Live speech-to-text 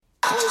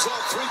Pulls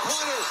off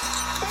three-pointer.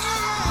 Bang!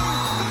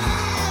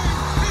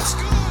 It's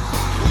good.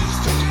 Wins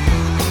the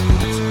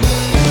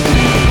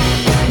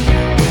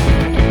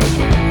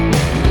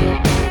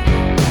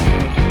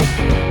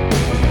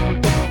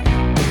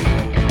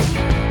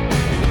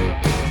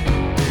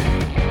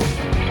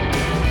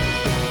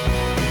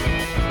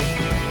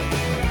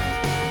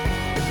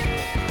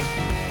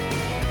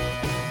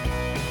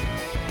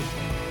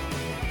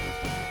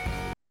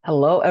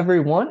Hello,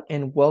 everyone,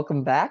 and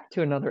welcome back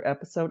to another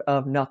episode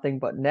of Nothing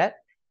But Net,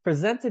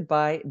 presented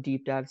by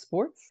Deep Dive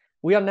Sports.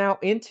 We are now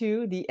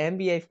into the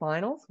NBA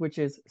Finals, which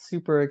is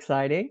super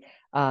exciting.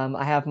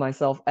 I have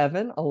myself,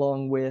 Evan,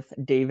 along with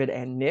David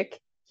and Nick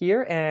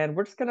here, and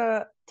we're just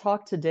gonna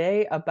talk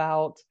today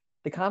about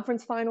the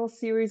conference finals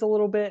series a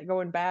little bit,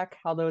 going back,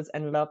 how those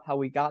ended up, how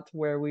we got to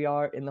where we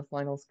are in the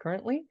finals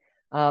currently,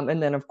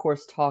 and then, of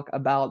course, talk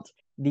about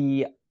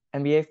the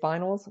NBA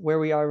Finals, where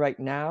we are right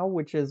now,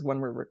 which is when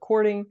we're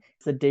recording.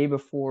 It's the day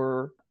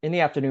before, in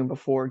the afternoon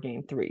before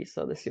Game 3.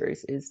 So the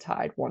series is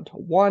tied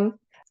 1-1.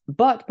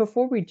 But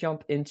before we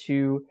jump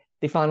into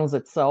the finals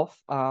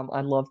itself,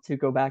 I'd love to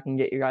go back and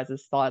get your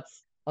guys'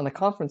 thoughts on the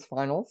conference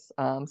finals.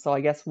 So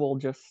I guess we'll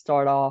just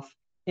start off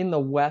in the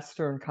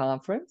Western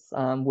Conference,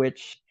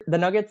 which the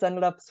Nuggets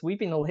ended up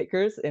sweeping the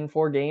Lakers in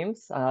 4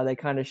 games. They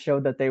kind of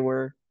showed that they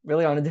were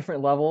really on a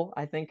different level,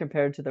 I think,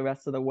 compared to the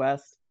rest of the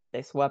West.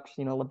 They swept,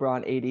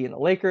 LeBron, AD, and the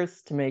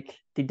Lakers to make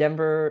the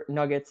Denver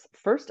Nuggets'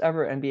 first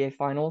ever NBA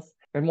Finals.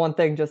 And one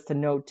thing just to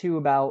note too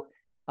about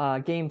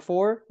Game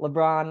 4,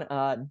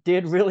 LeBron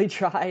did really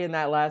try in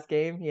that last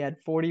game. He had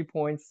 40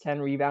 points,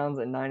 10 rebounds,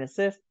 and 9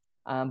 assists.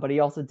 But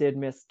he also did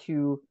miss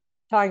 2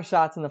 tying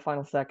shots in the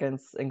final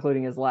seconds,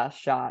 including his last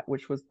shot,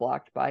 which was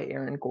blocked by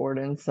Aaron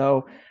Gordon.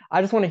 So I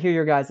just want to hear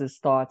your guys'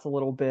 thoughts a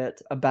little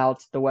bit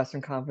about the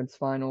Western Conference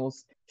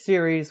Finals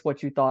series,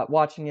 what you thought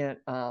watching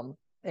it.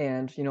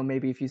 And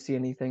maybe if you see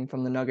anything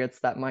from the Nuggets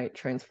that might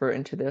transfer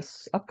into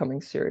this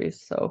upcoming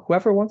series. So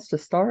whoever wants to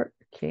start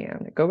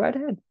can go right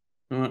ahead.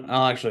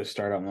 I'll actually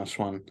start on this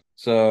one.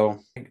 So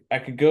I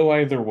could go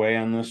either way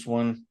on this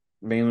one,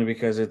 mainly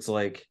because it's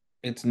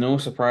no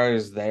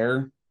surprise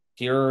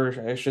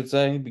here, I should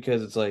say,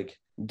 because it's like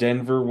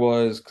Denver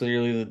was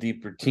clearly the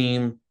deeper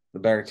team, the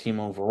better team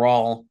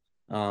overall.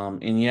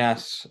 And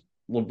yes,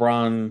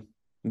 LeBron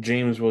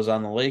James was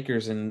on the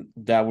Lakers, and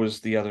that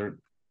was the other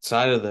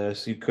side of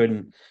this. He's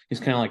kind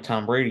of like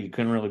Tom Brady. You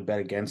couldn't really bet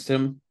against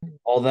him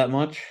all that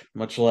much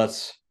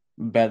less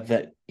bet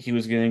that he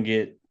was going to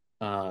get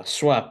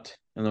swept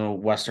in the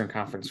Western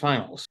Conference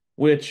Finals,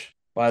 which,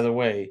 by the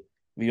way,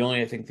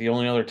 I think the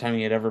only other time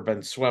he had ever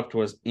been swept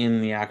was in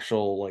the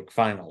actual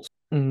finals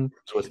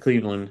with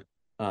Cleveland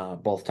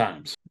both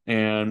times.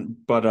 Yeah,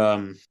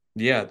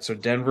 so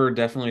Denver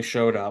definitely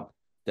showed up,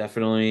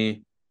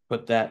 definitely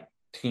put that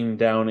team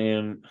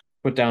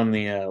put down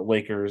the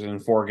Lakers in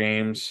 4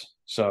 games.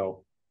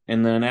 So,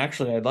 and then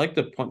actually, I'd like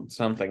to point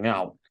something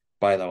out,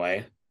 by the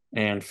way,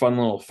 and fun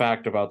little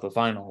fact about the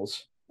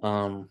finals.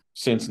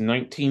 Since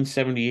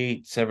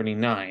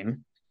 1978-79,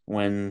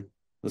 when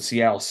the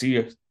Seattle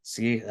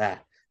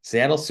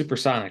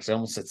Supersonics, I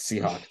almost said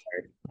Seahawks,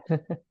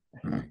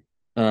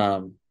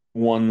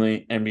 won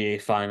the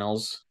NBA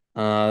Finals.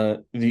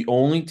 The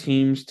only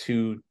teams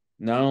to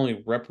not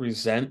only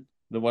represent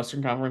the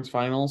Western Conference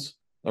Finals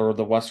or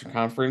the Western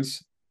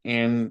Conference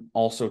and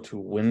also to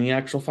win the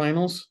actual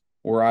finals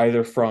were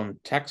either from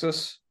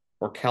Texas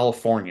or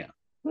California.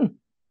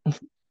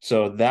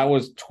 So that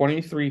was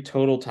 23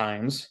 total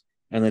times,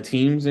 and the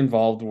teams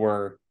involved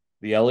were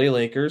the LA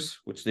Lakers,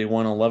 which they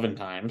won 11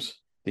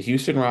 times, the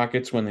Houston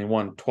Rockets when they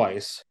won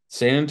twice,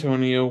 San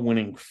Antonio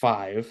winning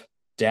 5,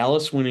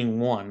 Dallas winning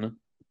 1,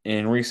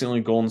 and recently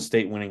Golden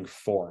State winning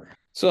 4.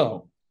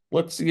 So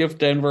let's see if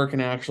Denver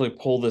can actually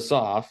pull this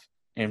off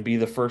and be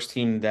the first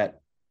team that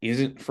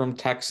isn't from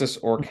Texas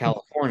or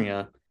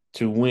California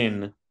to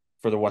win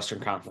for the Western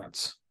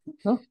Conference.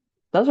 Oh,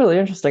 that's really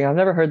interesting. I've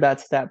never heard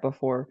that stat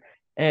before.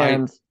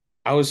 And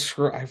I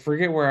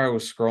forget where I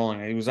was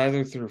scrolling. It was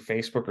either through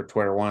Facebook or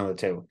Twitter, one of the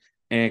two.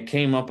 And it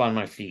came up on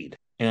my feed.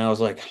 And I was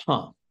like,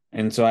 huh.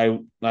 And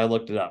so I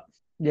looked it up.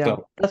 yeah,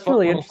 So that's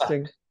really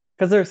interesting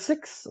because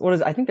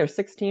I think there's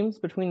 6 teams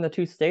between the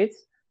 2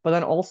 states, but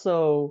then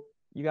also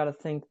you got to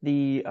think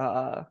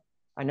I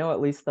know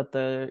at least that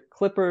the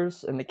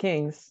Clippers and the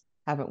Kings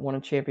haven't won a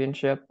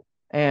championship.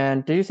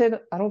 And did you say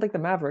that? I don't think the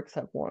Mavericks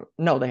have won.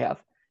 No, they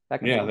have.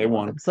 Back in Yeah, they 2011.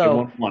 won. They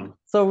won one.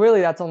 So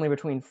really that's only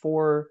between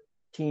 4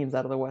 teams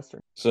out of the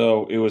Western.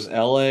 So it was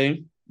LA,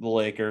 the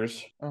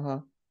Lakers,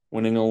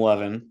 winning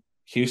 11,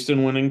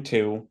 Houston winning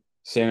 2,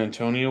 San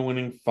Antonio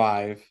winning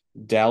 5,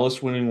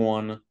 Dallas winning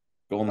 1,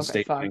 Golden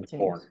State winning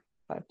 4.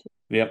 5 teams.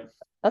 Yep.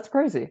 That's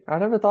crazy. I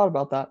never thought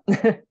about that.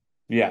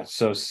 Yeah,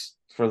 so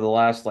for the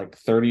last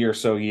 30 or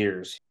so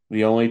years,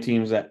 the only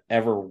teams that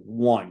ever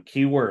won,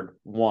 keyword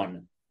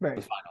won,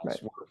 the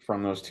finals were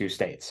from those 2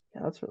 states.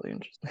 Yeah, that's really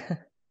interesting.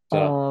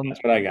 So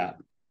that's what I got.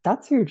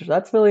 That's huge.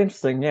 That's really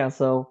interesting. Yeah,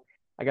 so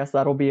I guess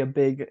that'll be a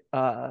big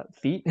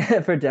feat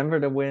for Denver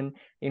to win,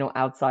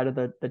 outside of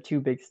the 2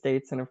 big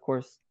states. And of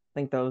course,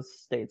 think those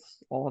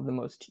states all have the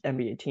most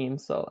NBA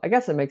teams. So I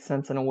guess it makes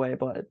sense in a way,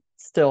 but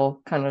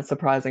still kind of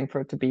surprising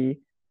for it to be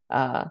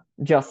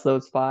just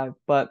those five.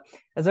 But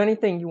is there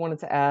anything you wanted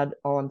to add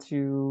on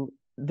to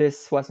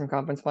this Western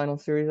Conference Final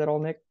Series at all,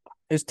 Nick?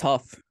 It's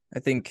tough. I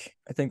think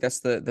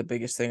that's the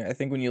biggest thing. I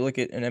think when you look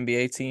at an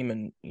NBA team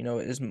and,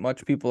 as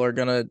much people are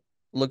gonna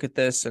look at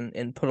this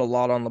and put a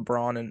lot on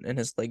LeBron and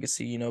his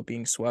legacy,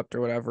 being swept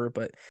or whatever,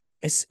 but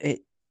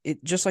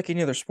it just like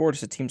any other sport,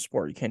 it's a team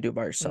sport. You can't do it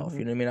by yourself. Mhm.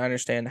 You know what I mean? I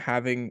understand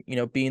having,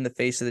 being the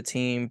face of the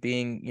team,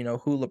 being,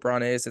 who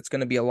LeBron is, it's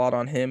gonna be a lot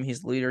on him.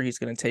 He's the leader, he's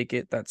gonna take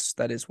it.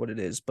 That is what it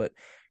is. But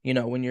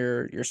when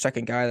your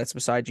second guy that's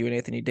beside you and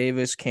Anthony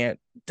Davis can't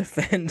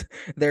defend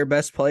their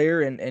best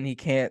player and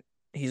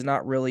he's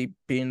not really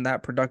being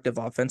that productive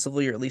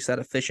offensively, or at least that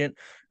efficient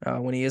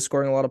when he is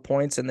scoring a lot of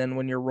points. And then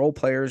when your role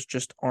players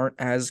just aren't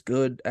as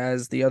good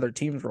as the other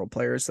team's role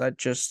players,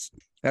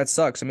 that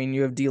sucks. I mean,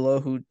 you have D'Lo,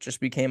 who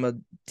just became a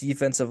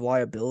defensive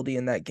liability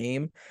in that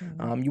game.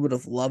 Mhm. You would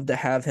have loved to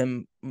have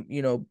him,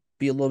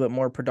 be a little bit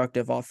more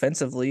productive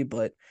offensively,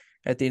 but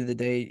at the end of the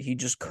day, he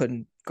just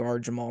couldn't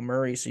guard Jamal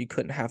Murray, so you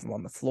couldn't have him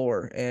on the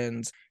floor,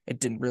 and it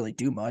didn't really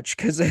do much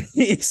because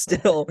he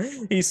still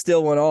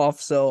went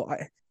off. So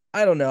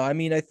I don't know. I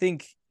mean, I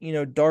think,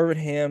 Darvin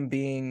Ham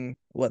being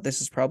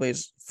this is probably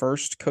his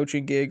first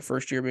coaching gig,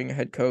 first year being a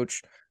head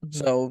coach. Mhm.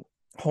 So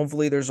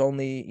hopefully there's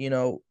only,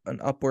 an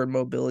upward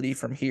mobility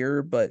from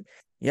here. But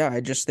yeah, I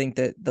just think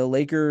that the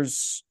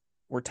Lakers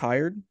were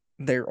tired.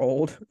 They're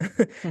old,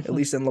 at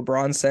least in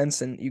LeBron's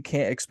sense. And you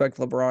can't expect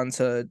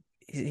LeBron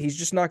he's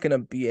just not going to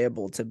be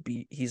able to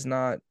he's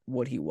not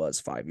what he was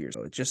 5 years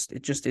ago. It just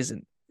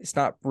isn't. It's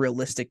not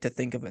realistic to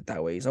think of it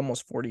that way. He's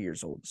almost 40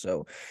 years old.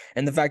 So,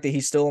 and the fact that he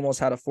still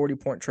almost had a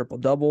 40-point triple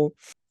double,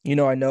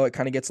 I know it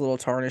kind of gets a little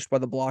tarnished by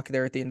the block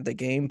there at the end of the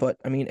game, but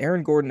I mean,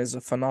 Aaron Gordon is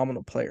a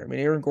phenomenal player. I mean,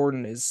 Aaron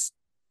Gordon is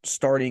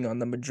starting on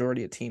the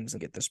majority of teams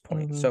at this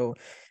point. Mhm. So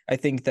I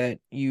think that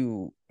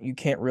you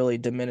can't really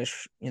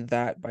diminish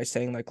that by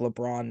saying like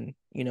LeBron,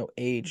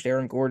 aged.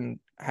 Aaron Gordon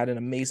had an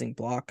amazing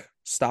block,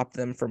 stopped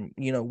them from,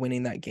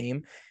 winning that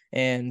game,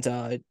 and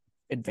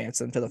advanced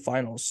them to the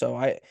finals. So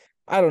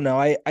I don't know.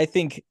 I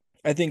think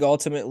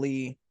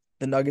ultimately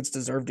the Nuggets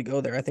deserve to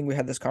go there. I think we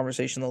had this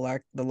conversation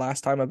the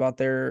last time about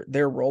their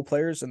role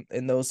players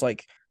and those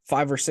like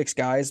 5 or 6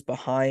 guys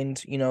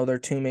behind, their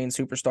two main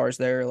superstars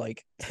there.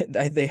 Like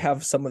they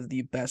have some of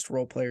the best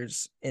role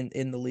players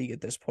in the league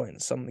at this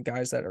point. Some of the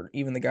guys that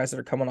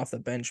are coming off the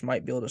bench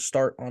might be able to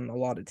start on a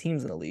lot of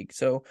teams in the league.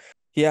 So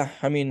yeah,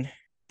 I mean,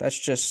 that's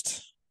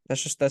just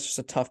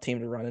a tough team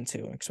to run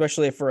into,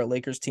 especially for a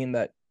Lakers team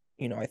that,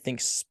 I think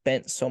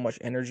spent so much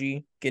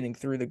energy getting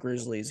through the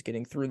Grizzlies,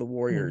 getting through the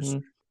Warriors.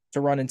 Mhm. To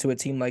run into a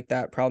team like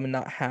that, probably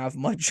not have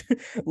much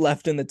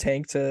left in the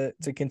tank to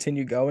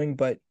continue going.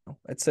 But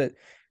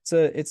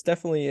it's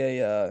definitely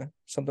a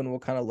something we'll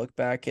kind of look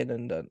back at,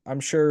 and I'm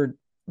sure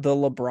the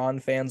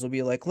LeBron fans will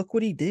be like, "Look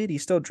what he did! He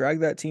still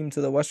dragged that team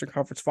to the Western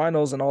Conference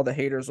Finals," and all the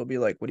haters will be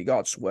like, "When he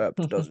got swept,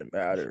 doesn't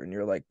matter." And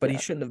you're like, "But he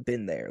Yeah. shouldn't have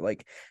been there.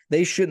 Like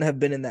they shouldn't have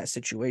been in that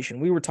situation."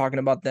 We were talking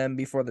about them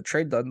before the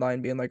trade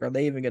deadline, being like, "Are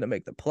they even going to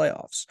make the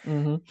playoffs?"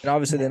 Mhm. And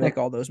obviously they make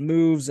all those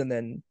moves, and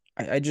then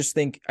I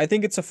think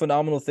it's a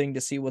phenomenal thing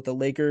to see what the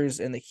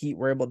Lakers and the Heat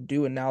were able to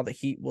do, and now the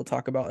Heat we'll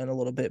talk about in a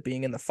little bit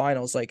being in the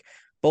finals. Like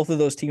both of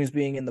those teams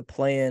being in the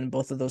play-in,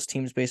 both of those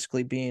teams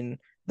basically being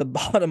the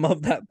bottom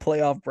of that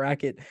playoff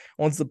bracket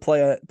once the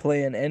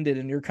play-in ended,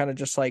 and you're kind of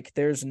just like,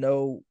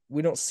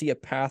 we don't see a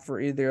path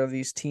for either of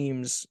these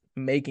teams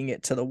making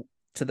it to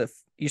the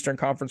Eastern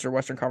Conference or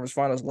Western Conference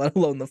Finals, let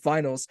alone the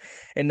finals.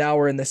 And now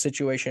we're in this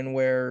situation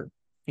where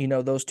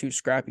those two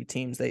scrappy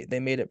teams, they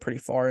made it pretty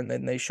far, and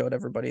then they showed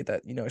everybody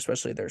that,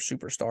 especially their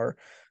superstar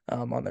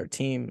on their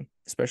team,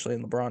 especially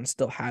in LeBron,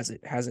 still has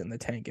it in the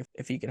tank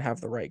if he can have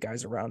the right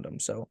guys around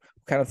him. So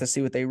kind of to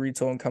see what they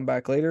retool and come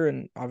back later.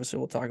 And obviously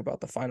we'll talk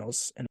about the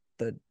finals, and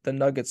the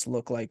Nuggets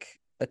look like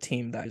a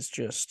team that is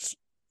just,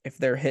 if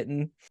they're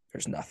hitting,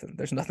 there's nothing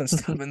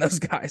stopping those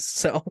guys.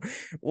 So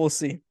we'll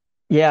see.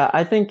 Yeah,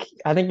 I think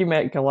you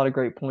make a lot of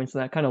great points,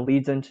 and that kind of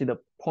leads into the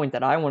point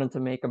that I wanted to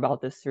make about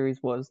this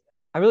series was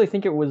I really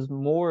think it was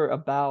more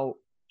about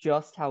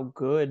just how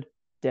good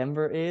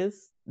Denver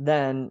is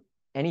than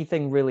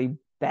anything really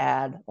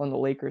bad on the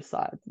Lakers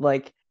side.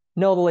 Like,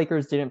 no, the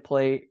Lakers didn't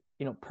play,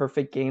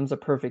 perfect games, a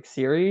perfect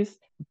series,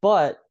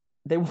 but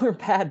they weren't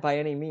bad by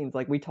any means.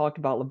 Like we talked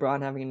about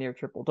LeBron having a near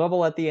triple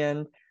double at the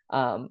end.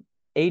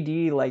 AD,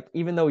 like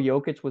even though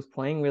Jokic was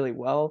playing really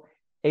well,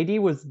 AD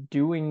was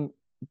doing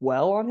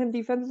well on him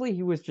defensively.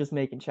 He was just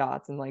making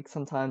shots, and like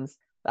sometimes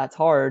that's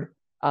hard.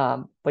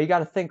 But you got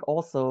to think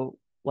also,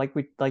 like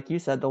you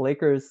said, the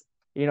Lakers,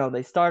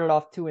 they started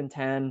off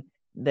 2-10.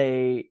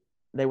 They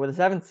were the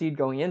seventh seed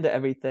going into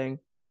everything,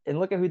 and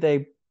look at who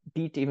they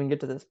beat to even get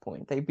to this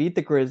point. They beat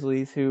the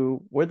Grizzlies,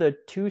 who were the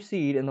 2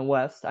 seed in the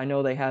West. I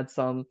know they had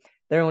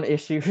their own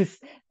issues,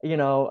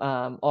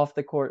 off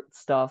the court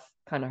stuff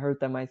kind of hurt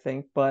them, I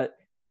think, but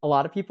a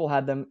lot of people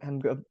had them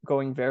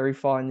going very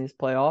far in these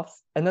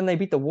playoffs. And then they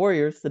beat the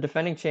Warriors, the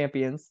defending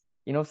champions,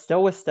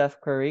 still with Steph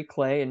Curry,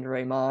 Clay, and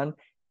Draymond.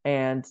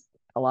 And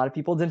a lot of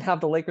people didn't have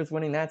the Lakers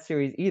winning that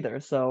series either.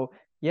 So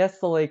yes,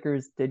 the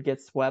Lakers did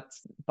get swept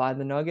by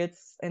the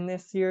Nuggets in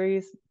this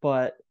series,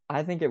 but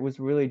I think it was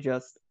really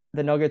just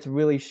the Nuggets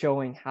really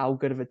showing how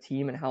good of a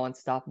team and how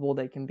unstoppable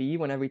they can be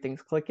when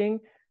everything's clicking,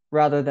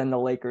 rather than the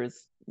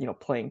Lakers,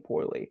 playing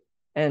poorly.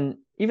 And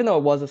even though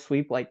it was a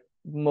sweep, like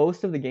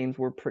most of the games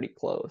were pretty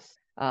close.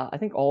 I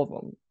think all of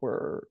them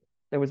were.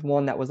 There was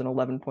one that was an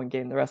 11-point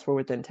game. The rest were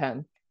within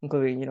 10,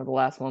 including, the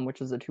last one,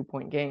 which was a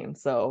 2-point game.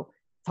 So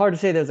it's hard to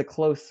say there's a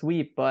close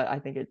sweep, but I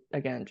think it,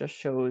 again, just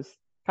shows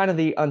kind of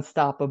the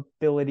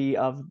unstoppability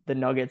of the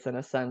Nuggets in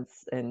a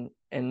sense. And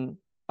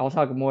I'll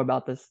talk more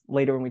about this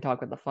later when we talk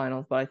about the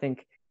finals, but I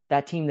think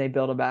that team they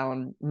built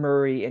around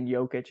Murray and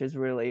Jokic is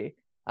really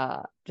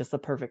just the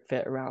perfect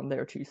fit around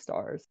their two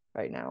stars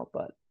right now.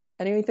 But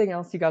anything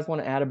else you guys want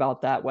to add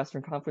about that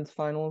Western Conference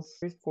Finals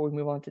before we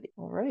move on to the?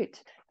 All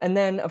right. And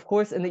then, of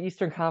course, in the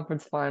Eastern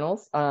Conference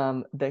Finals,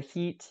 the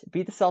Heat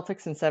beat the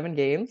Celtics in 7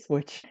 games,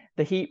 which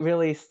the Heat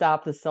really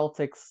stopped the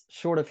Celtics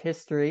short of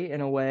history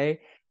in a way,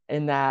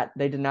 in that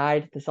they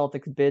denied the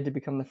Celtics' bid to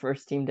become the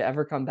first team to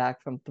ever come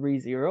back from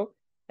 3-0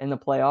 in the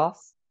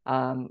playoffs.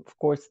 Of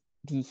course,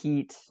 the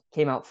Heat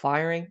came out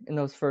firing in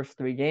those first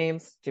 3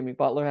 games. Jimmy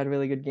Butler had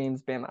really good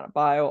games. Bam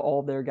Adebayo,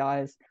 all of their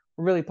guys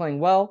were really playing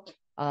well.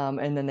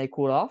 And then they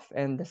cooled off,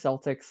 and the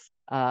Celtics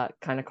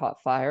kind of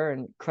caught fire.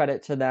 And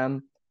credit to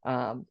them,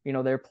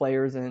 their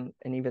players and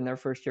even their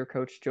first-year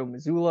coach Joe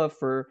Mazzulla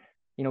for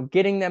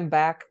getting them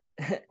back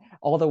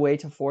all the way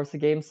to force a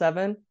Game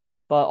 7.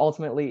 But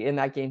ultimately, in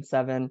that Game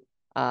 7,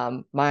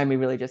 Miami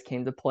really just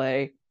came to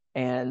play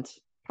and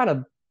kind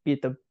of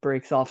beat the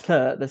brakes off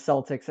the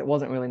Celtics. It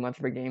wasn't really much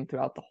of a game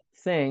throughout the whole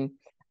thing.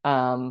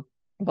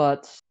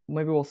 But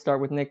maybe we'll start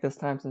with Nick this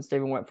time, since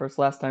David went first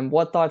last time.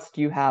 What thoughts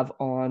do you have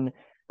on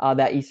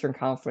that Eastern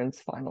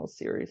Conference Finals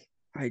series?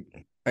 I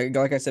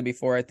like I said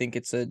before, I think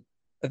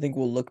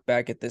we'll look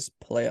back at this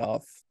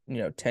playoff,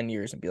 10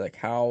 years and be like,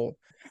 how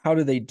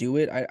do they do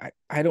it?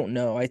 I don't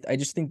know. I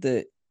just think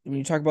that when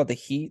you talk about the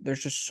Heat,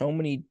 there's just so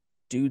many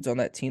dudes on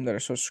that team that are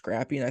so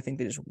scrappy, and I think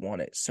they just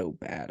want it so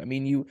bad. I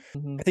mean,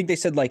 I think they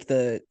said like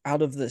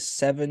out of the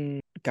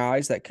 7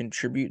 guys that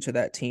contribute to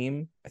that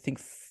team, I think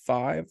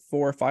 4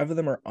 or 5 of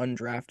them are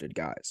undrafted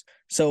guys.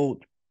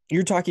 So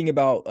you're talking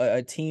about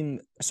a team.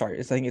 Sorry,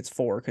 I think it's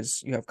 4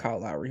 because you have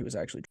Kyle Lowry, who was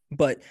actually,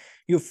 but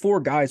you have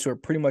 4 guys who are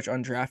pretty much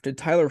undrafted.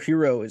 Tyler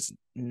Hero is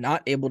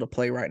not able to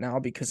play right now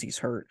because he's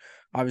hurt.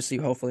 Obviously,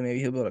 hopefully, maybe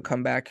he'll be able to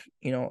come back,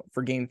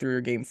 for Game 3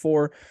 or Game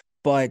 4,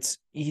 but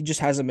he just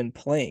hasn't been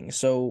playing.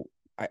 So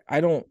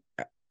I don't.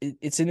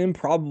 It's an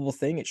improbable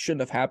thing. It shouldn't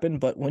have happened,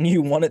 but when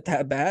you want it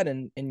that bad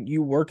and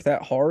you work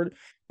that hard,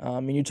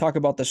 and you talk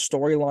about the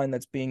storyline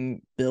that's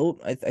being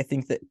built, I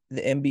think that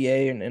the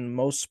NBA and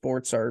most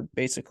sports are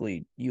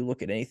basically, you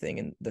look at anything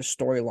and the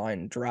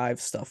storyline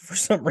drives stuff for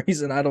some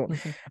reason.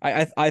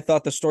 I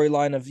thought the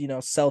storyline of,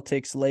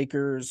 Celtics,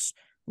 Lakers,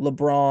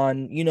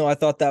 LeBron, I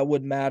thought that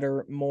would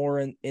matter more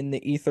in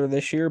the ether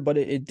this year, but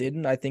it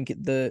didn't. I think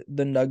the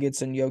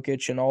Nuggets and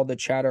Jokic and all the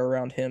chatter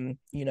around him,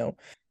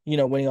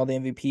 winning all the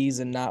MVPs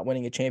and not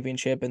winning a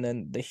championship, and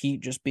then the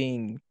Heat just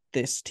being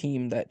this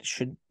team that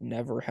should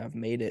never have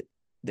made it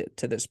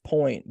to this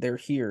point. They're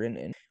here,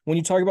 and when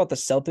you talk about the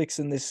Celtics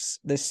in this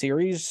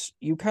series,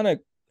 you kind of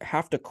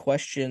have to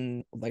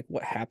question like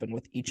what happened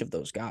with each of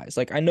those guys.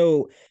 Like I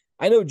know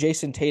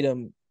Jason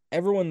Tatum,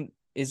 everyone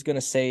is going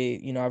to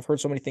say, I've heard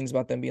so many things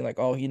about them being like,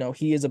 oh,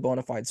 he is a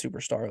bona fide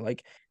superstar.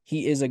 Like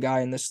he is a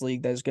guy in this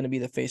league that is going to be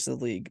the face of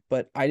the league,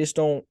 but I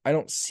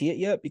don't see it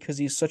yet because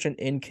he's such an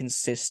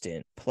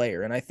inconsistent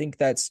player. And I think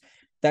that's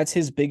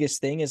his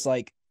biggest thing, is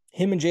like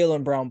him and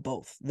Jaylen Brown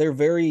both. They're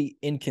very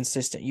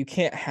inconsistent. You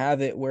can't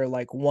have it where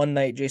like one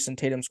night Jason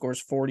Tatum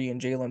scores 40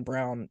 and Jaylen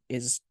Brown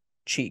is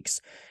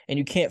cheeks, and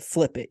you can't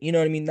flip it. You know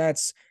what I mean?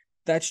 That's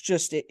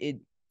just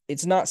it.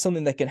 It's not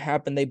something that can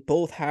happen. They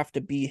both have to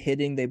be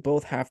hitting. They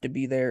both have to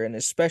be there. And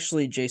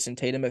especially Jason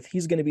Tatum, if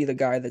he's going to be the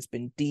guy that's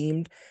been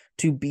deemed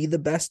to be the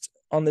best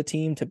on the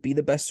team, to be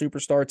the best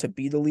superstar, to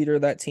be the leader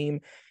of that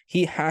team,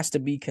 he has to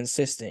be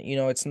consistent.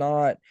 It's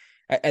not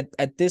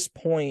at this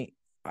point,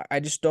 I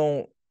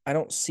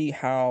don't see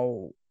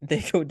how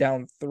they go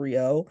down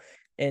 3-0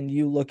 and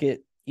you look at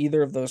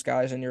either of those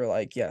guys and you're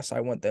like, yes, I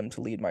want them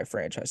to lead my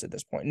franchise at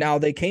this point. Now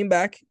they came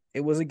back.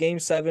 It was a Game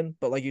 7,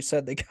 but like you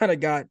said, they kind of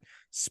got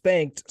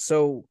spanked.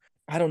 So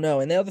I don't know.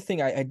 And the other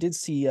thing I did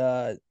see,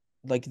 so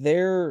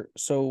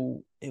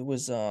it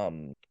was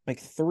like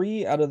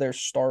 3 out of their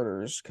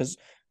starters, because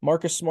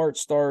Marcus Smart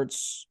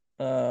starts,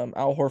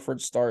 Al Horford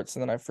starts,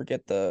 and then I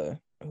forget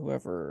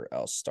whoever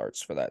else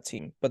starts for that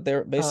team. But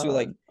they're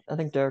basically I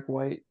think Derek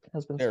White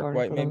has been Derek starting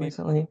White for them maybe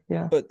recently.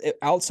 Yeah. But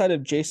outside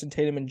of Jason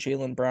Tatum and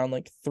Jaylen Brown,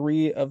 like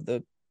 3 of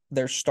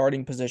their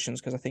starting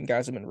positions, because I think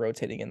guys have been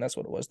rotating, and that's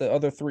what it was. The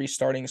other 3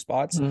 starting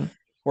spots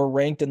were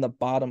ranked in the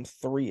bottom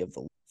 3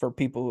 for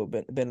people who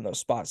have been in those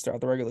spots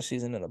throughout the regular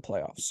season and the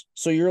playoffs.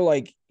 So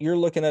you're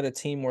looking at a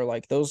team where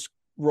like those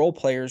role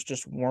players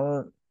just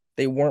weren't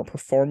they weren't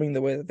performing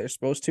the way that they're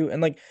supposed to.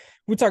 And like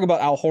we talk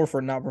about Al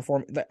Horford not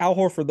performing, Al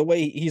Horford, the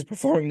way he's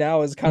performing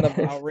now is kind of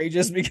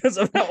outrageous because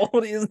of how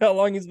old he is, how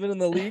long he's been in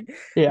the league.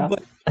 Yeah.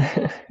 But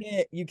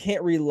you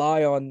can't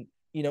rely on,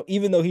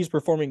 even though he's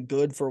performing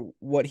good for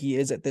what he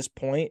is at this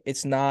point,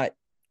 it's not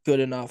good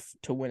enough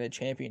to win a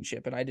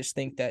championship. And I just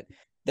think that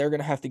they're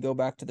going to have to go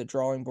back to the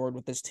drawing board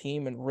with this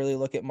team and really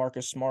look at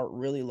Marcus Smart,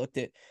 really looked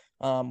at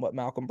what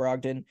Malcolm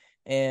Brogdon,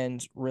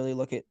 and really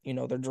look at,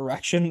 their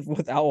direction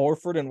with Al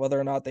Horford and whether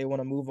or not they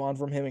want to move on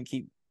from him and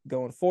keep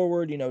going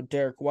forward.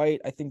 Derek White,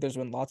 I think there's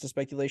been lots of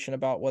speculation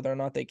about whether or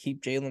not they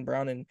keep Jaylen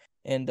Brown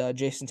and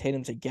Jason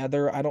Tatum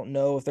together. I don't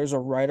know if there's a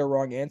right or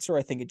wrong answer.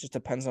 I think it just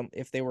depends on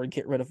if they were to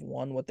get rid of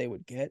one, what they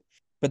would get.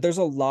 But there's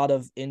a lot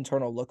of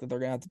internal look that they're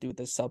going to have to do with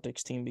this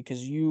Celtics team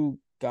because you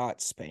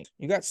got spanked.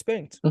 You got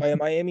spanked by a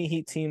Miami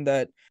Heat team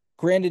that,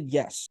 granted,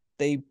 yes,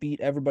 they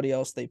beat everybody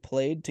else they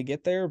played to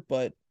get there,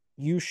 but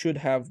you should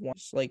have won.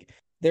 Like,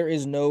 there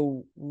is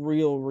no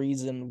real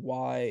reason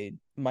why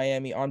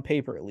Miami, on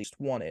paper at least,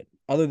 won it,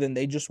 other than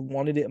they just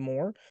wanted it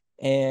more.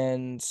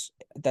 And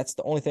that's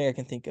the only thing I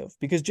can think of.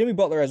 Because Jimmy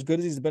Butler, as good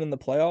as he's been in the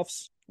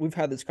playoffs, we've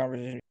had this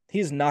conversation.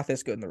 He's not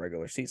this good in the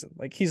regular season.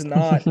 Like, he's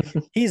not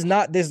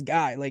this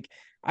guy. Like,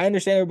 I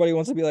understand everybody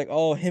wants to be like,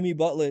 oh, Hemi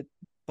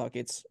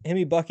buckets,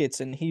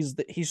 and he's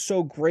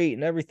so great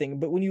and everything.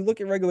 But when you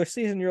look at regular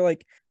season, you're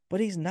like, but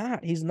he's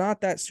not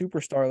that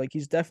superstar. Like,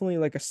 he's definitely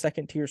like a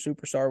second tier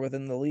superstar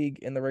within the league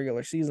in the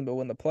regular season. But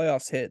when the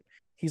playoffs hit,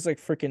 he's like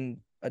freaking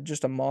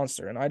just a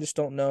monster. And I just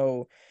don't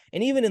know.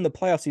 And even in the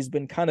playoffs, he's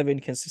been kind of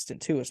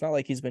inconsistent too. It's not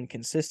like he's been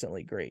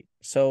consistently great.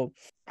 So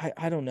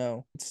I don't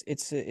know.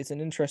 It's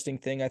an interesting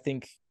thing. I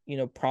think,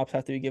 props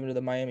have to be given to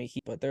the Miami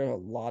Heat, but there are a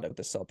lot of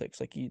the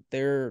Celtics. Like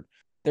they're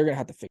going to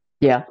have to figure.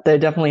 Yeah, they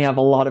definitely have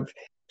a lot of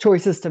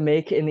choices to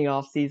make in the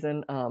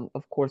offseason.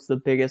 Of course, the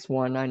biggest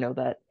one, I know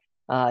that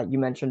you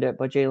mentioned it,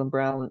 but Jaylen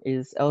Brown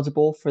is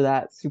eligible for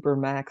that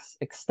Supermax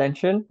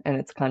extension, and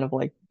it's kind of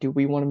like, do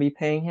we want to be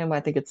paying him? I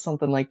think it's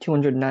something like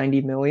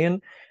 $290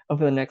 million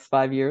over the next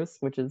 5 years,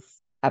 which is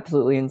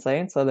absolutely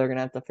insane. So they're gonna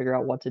have to figure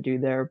out what to do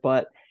there.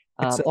 But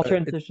I'll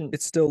transition.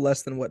 It's still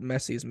less than what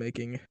Messi's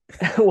making,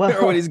 Well,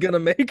 or what he's gonna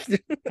make.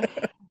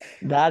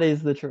 That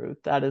is the truth.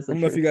 That is the I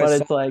don't know if truth. you guys But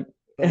saw it's like,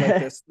 but like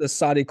this, the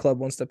Saudi club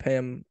wants to pay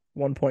him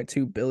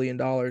 $1.2 billion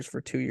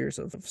for 2 years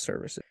of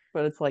services.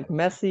 but it's like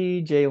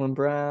Messi, Jaylen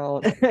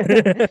Brown.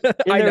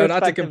 I know, not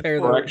to respective compare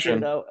them.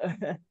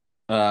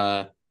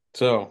 sports,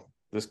 So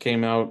this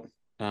came out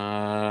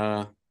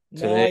No,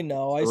 today. I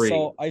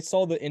know. I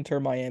saw the Inter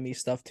Miami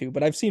stuff too,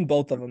 but I've seen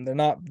both of them.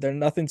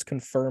 Nothing's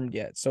confirmed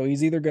yet. So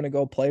he's either gonna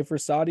go play for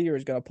Saudi or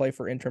he's gonna play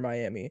for Inter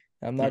Miami.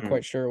 I'm not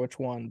quite sure which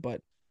one,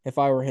 but if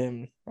I were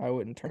him, I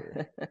wouldn't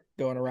turn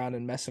going around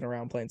and messing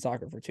around playing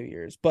soccer for 2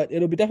 years. But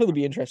it'll definitely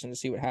be interesting to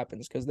see what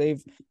happens because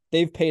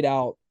they've paid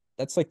out.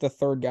 That's like the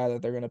third guy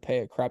that they're going to pay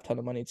a crap ton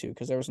of money to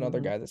because there was another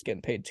guy that's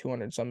getting paid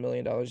 $200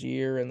 million a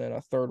year, and then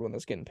a third one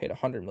that's getting paid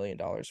 $100 million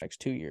next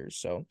 2 years.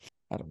 So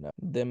I don't know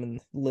them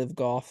and Live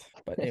Golf.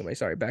 But anyway,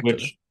 sorry. Back to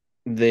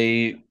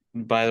they.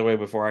 By the way,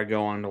 before I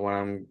go on to what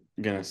I'm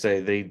gonna say,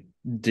 they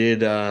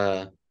did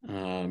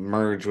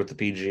merge with the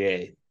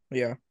PGA.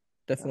 Yeah.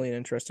 Definitely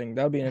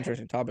that would be an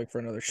interesting topic for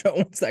another show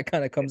once that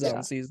kind of comes out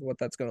and sees what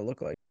that's going to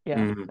look like.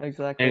 Yeah,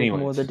 exactly.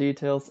 Anyways. More of the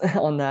details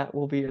on that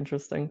will be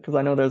interesting because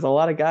I know there's a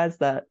lot of guys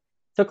that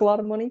took a lot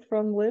of money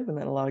from Live and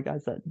then a lot of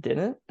guys that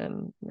didn't,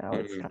 and now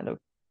it's kind of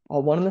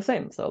all one and the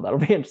same. So that'll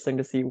be interesting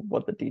to see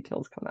what the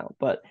details come out.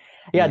 But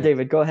yeah,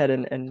 David, go ahead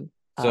and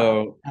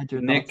so add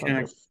your Nick thoughts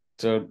on this.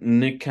 So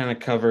Nick kind of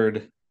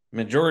covered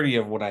majority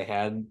of what I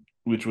had,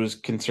 which was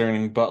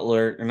concerning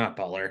Brown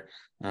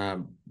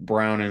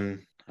and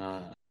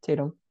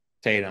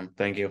Tatum.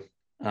 Thank you.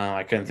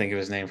 I couldn't think of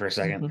his name for a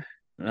second.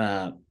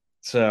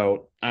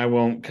 So I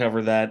won't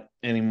cover that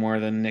any more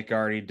than Nick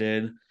already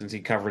did, since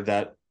he covered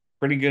that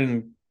pretty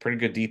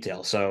good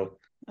detail. So,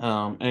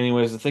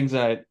 anyways, the things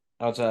that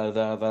outside of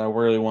that I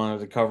really wanted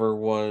to cover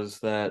was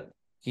that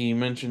he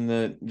mentioned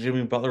that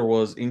Jimmy Butler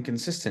was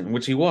inconsistent,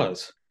 which he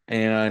was,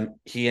 and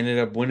he ended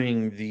up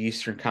winning the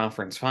Eastern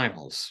Conference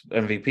Finals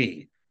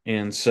MVP.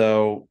 And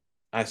so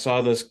I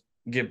saw this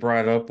get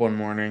brought up one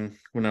morning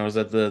when I was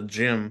at the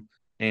gym,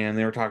 and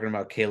they were talking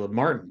about Caleb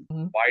Martin.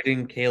 Why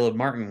didn't Caleb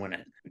Martin win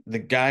it? The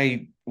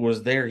guy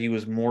was there. He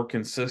was more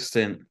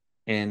consistent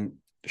and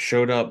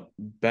showed up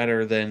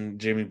better than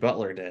Jimmy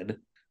Butler did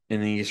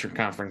in the Eastern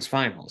Conference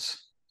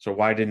Finals. So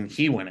why didn't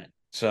he win it?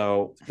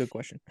 So good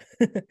question.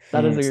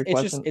 That is a good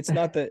question. It's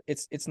not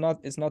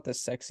the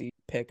sexy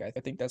pick. I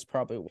think that's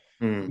probably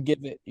you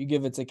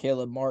give it to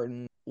Caleb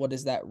Martin. What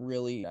is that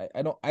really?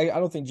 I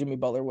don't think Jimmy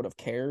Butler would have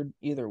cared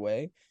either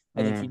way.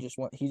 I think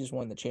he just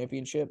won the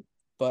championship.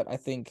 But I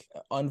think,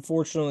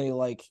 unfortunately,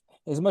 like,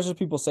 as much as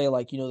people say,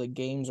 like, the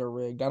games are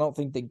rigged, I don't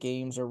think the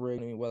games are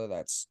rigged. I mean, whether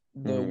that's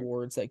the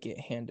awards that get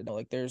handed out.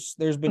 Like, there's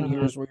been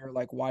years where you're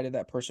like, why did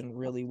that person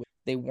really win?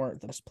 They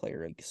weren't the best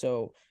player.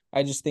 So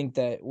I just think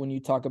that when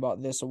you talk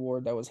about this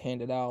award that was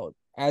handed out,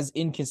 as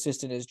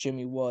inconsistent as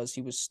Jimmy was,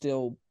 he was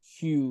still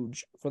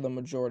huge for the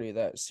majority of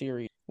that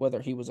series. whether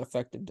he was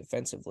effective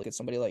defensively. It's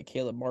somebody like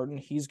Caleb Martin.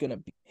 He's going to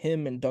be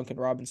him and Duncan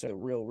Robinson, the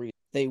real reason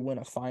they win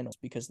a finals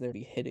because they'll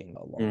be hitting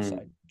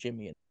alongside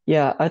Jimmy.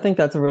 Yeah, I think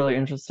that's a really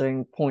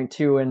interesting point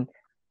too. And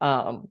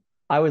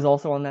I was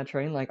also on that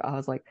train. Like I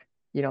was like,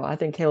 I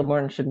think Caleb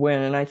Martin should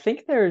win. And I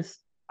think I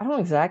don't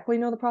exactly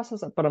know the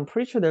process, but I'm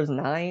pretty sure there's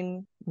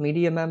 9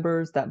 media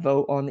members that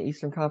vote on the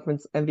Eastern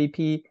Conference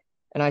MVP.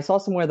 And I saw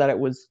somewhere that it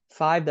was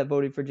 5 that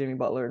voted for Jimmy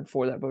Butler and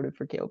 4 that voted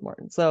for Caleb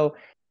Martin. So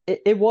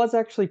it was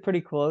actually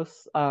pretty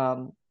close.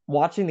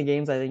 Watching the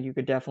games, I think you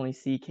could definitely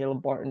see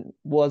Caleb Martin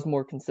was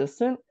more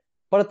consistent.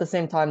 But at the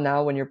same time,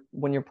 now when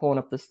you're pulling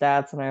up the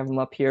stats, and I have them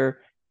up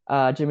here,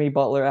 Jimmy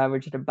Butler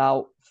averaged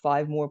about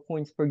 5 more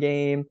points per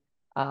game,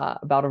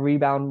 about a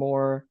rebound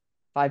more,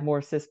 5 more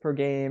assists per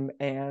game,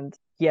 and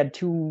he had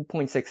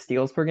 2.6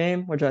 steals per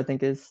game, which I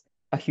think is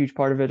a huge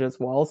part of it as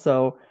well.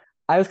 So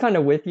I was kind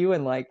of with you,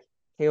 and like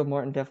Caleb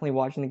Martin definitely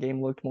watching the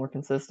game looked more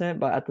consistent,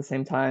 but at the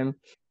same time,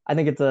 I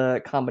think it's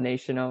a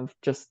combination of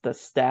just the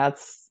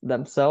stats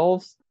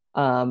themselves,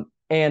 and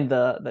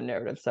the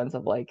narrative sense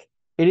of like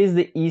it is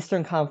the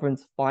Eastern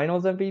Conference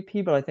Finals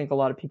MVP, but I think a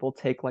lot of people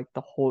take like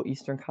the whole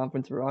Eastern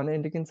Conference run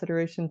into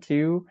consideration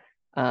too.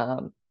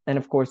 And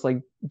of course,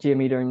 like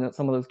Jimmy during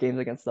some of those games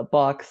against the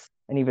Bucks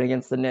and even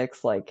against the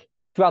Knicks, like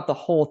throughout the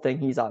whole thing,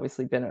 he's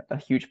obviously been a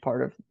huge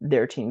part of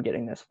their team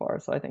getting this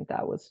far. So I think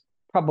that was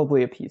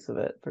probably a piece of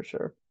it for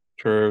sure.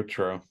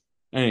 True.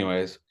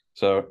 Anyways,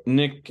 so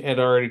Nick had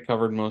already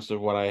covered most of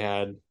what I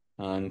had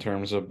in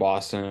terms of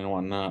Boston and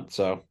whatnot.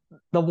 So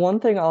The one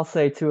thing I'll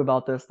say too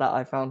about this that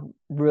I found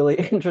really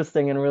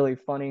interesting and really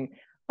funny,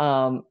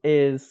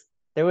 is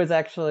there was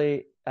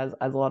actually, as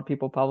a lot of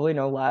people probably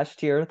know,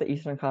 last year the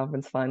Eastern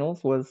Conference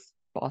Finals was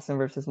Boston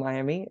versus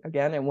Miami.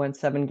 Again, it went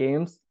 7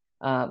 games.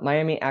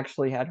 Miami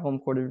actually had home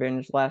court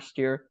advantage last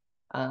year,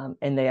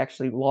 and they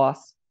actually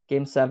lost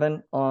Game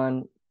 7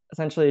 on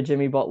essentially a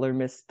Jimmy Butler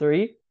missed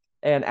 3.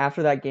 And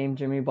after that game,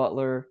 Jimmy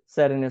Butler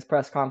said in his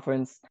press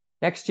conference,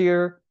 next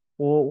year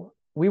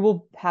we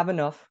will have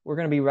enough. We're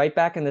going to be right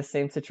back in the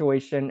same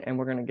situation and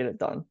we're going to get it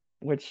done,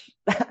 which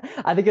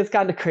I think is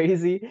kind of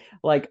crazy.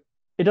 Like,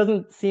 it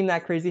doesn't seem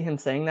that crazy him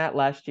saying that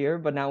last year,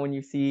 but now when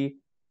you see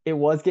it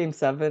was Game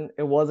 7,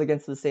 it was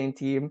against the same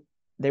team.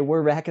 They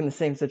were back in the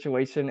same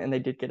situation and they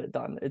did get it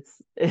done.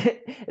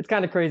 It's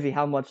kind of crazy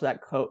how much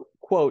that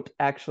quote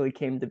actually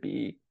came to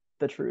be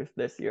the truth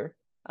this year.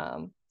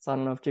 So I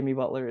don't know if Jimmy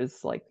Butler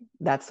is like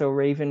that's so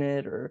raving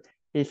it or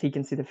if he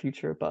can see the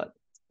future, but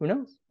who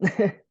knows?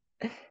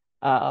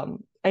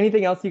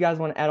 Anything else you guys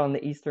want to add on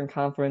the Eastern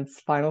Conference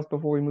Finals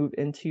before we move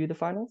into the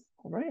finals?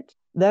 All right.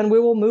 Then we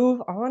will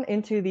move on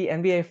into the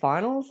NBA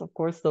Finals. Of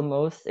course, the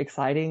most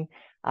exciting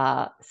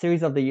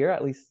series of the year.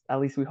 At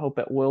least we hope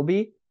it will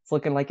be. It's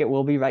looking like it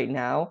will be right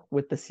now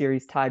with the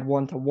series tied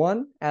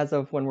 1-1 as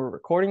of when we're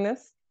recording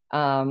this.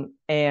 And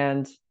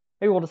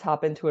maybe we'll just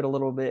hop into it a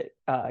little bit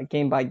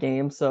game by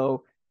game.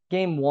 So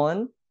Game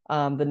 1,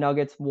 the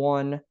Nuggets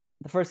won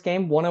the first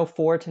game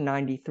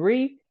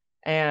 104-93.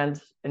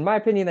 And in my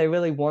opinion, they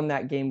really won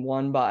that Game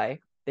 1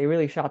 they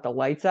really shot the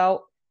lights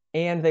out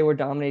and they were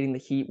dominating the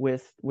Heat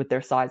with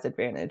their size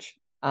advantage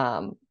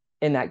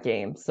in that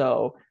game.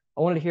 So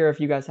I wanted to hear if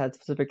you guys had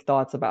specific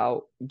thoughts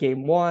about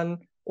Game 1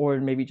 or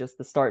maybe just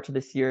the start to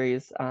the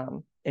series,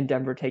 in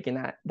Denver taking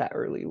that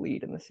early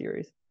lead in the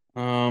series.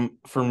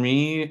 For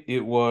me,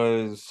 it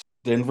was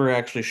Denver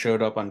actually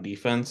showed up on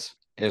defense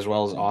as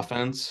well as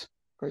offense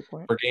Great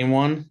point. for Game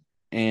 1.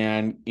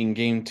 And in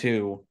Game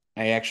 2,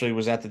 I actually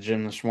was at the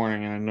gym this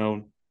morning, and I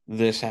know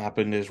this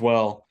happened as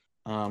well.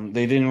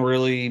 They didn't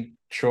really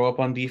show up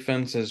on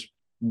defense as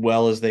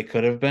well as they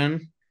could have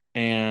been.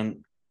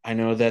 And I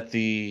know that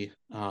the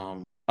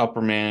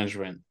upper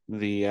management,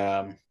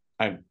 the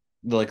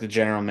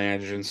general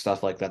manager and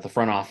stuff like that, the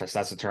front office,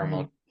 that's the term I'm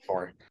looking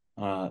for,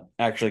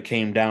 actually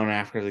came down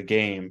after the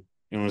game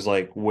and was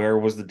like, where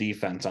was the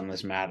defense on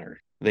this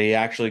matter? They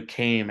actually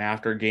came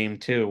after Game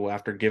 2,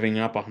 after giving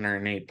up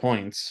 108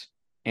 points,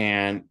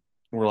 and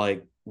were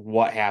like,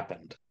 what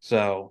happened?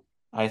 So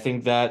I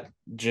think that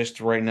just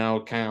right now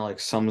kind of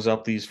like sums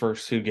up these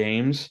first 2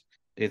 games.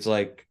 It's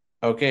like,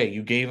 okay,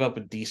 you gave up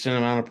a decent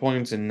amount of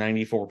points in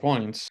 94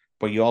 points,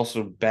 but you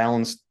also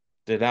balanced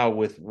it out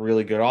with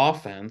really good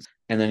offense,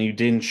 and then you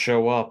didn't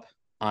show up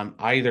on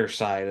either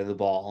side of the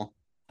ball.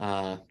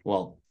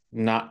 Well,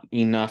 not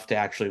enough to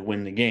actually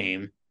win the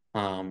game.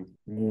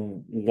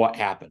 What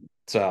happened?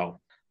 So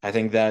I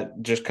think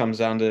that just comes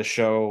down to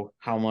show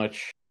how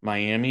much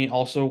Miami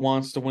also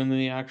wants to win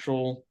the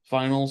actual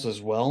finals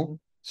as well.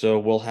 So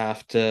we'll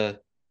have to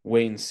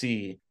wait and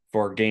see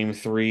for Game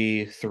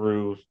 3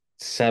 through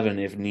 7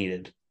 if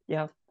needed.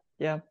 Yeah,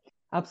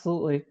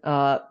 absolutely.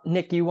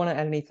 Nick, you want to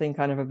add anything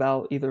kind of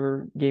about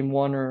either Game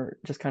 1 or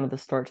just kind of the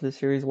start to the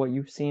series, what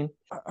you've seen?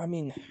 I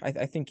mean,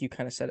 I think you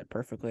kind of said it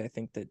perfectly. I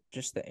think that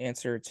just the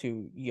answer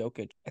to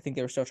Jokic, I think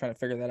they were still trying to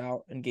figure that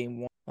out in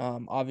Game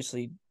 1.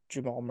 Obviously,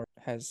 Jamal Murray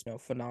has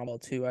phenomenal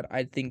too.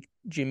 I think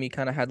Jimmy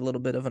kind of had a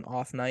little bit of an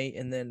off night,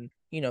 and then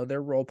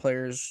their role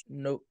players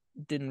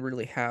didn't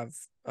really have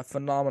a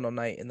phenomenal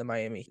night in the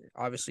Miami.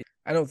 Obviously,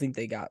 I don't think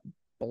they got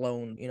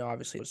blown.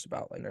 Obviously it was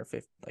about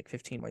like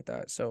 15 like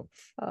that. So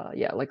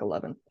Yeah, like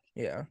 11.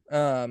 yeah.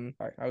 All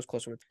right, I was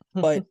closer with,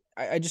 but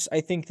I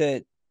think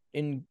that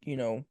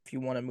if you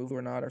want to move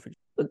or not, or if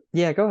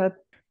Yeah, go ahead.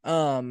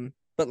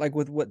 but like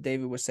with what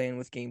David was saying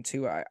with game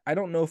two, I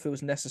don't know if it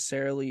was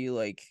necessarily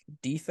like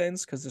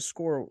defense because the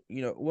score,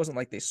 it wasn't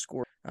like they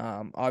scored.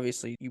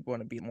 Obviously you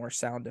want to be more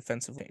sound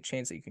defensive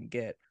chance that you can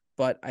get,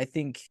 but I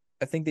think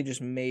they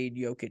just made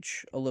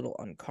Jokic a little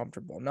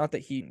uncomfortable. Not that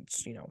he,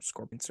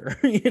 score points or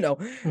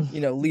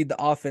lead the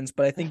offense,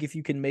 but I think if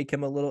you can make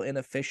him a little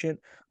inefficient,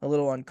 a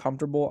little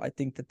uncomfortable, I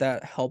think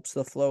that helps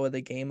the flow of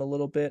the game a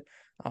little bit.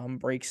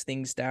 Breaks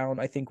things down.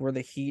 I think where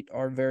the Heat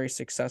are very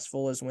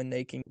successful is when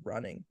they can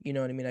running. You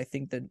know what I mean? I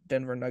think the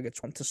Denver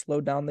Nuggets want to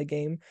slow down the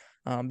game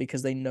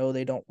because they know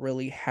they don't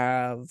really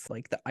have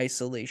like the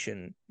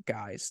isolation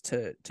guys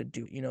to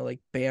do. Like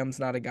Bam's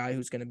not a guy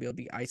who's going to be able to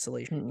be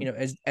isolation.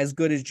 As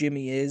good as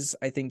Jimmy is,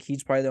 I think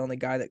he's probably the only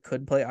guy that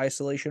could play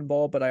isolation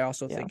ball. But I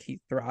also think he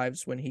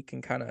thrives when he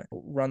can kind of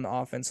run the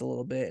offense a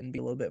little bit and be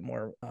a little bit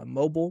more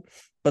mobile.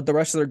 But the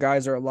rest of their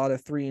guys are a lot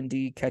of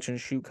 3-and-D catch and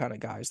shoot kind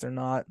of guys. They're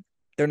not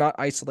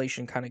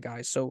isolation kind of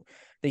guys. So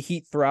the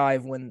Heat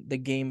thrive when the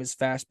game is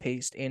fast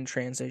paced and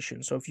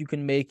transition. So if you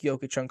can make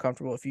Jokic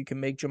uncomfortable, if you can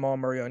make Jamal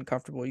Murray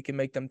uncomfortable, you can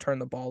make them turn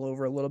the ball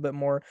over a little bit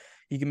more.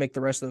 You can make the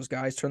rest of those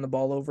guys turn the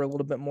ball over a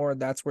little bit more.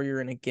 That's where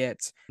you're going to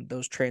get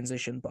those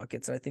transition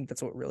buckets. And I think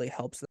that's what really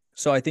helps them.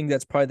 So I think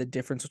that's probably the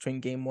difference between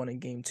game one and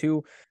game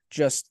two,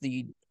 just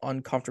the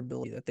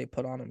uncomfortability that they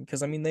put on them.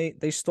 Because I mean,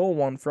 they stole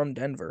one from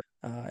Denver,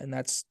 and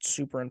that's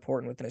super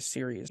important within a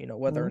series.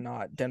 Whether or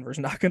not Denver's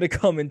not going to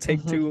come and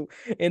take two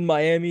in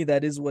Miami,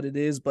 that is what it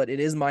is. But it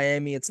is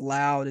Miami. It's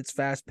loud. It's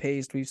fast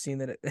paced. We've seen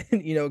that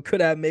it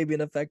could have maybe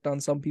an effect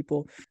on some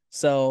people.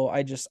 So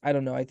I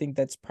don't know. I think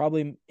that's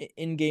probably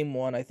in game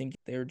one. I think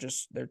they're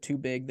too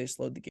big. They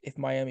slowed the game. If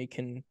Miami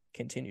can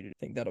continue to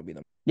think that'll be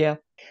them. Yeah,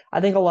 I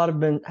think a lot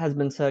has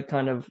been said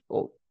kind of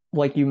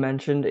like you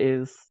mentioned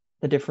is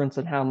the difference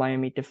in how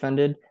Miami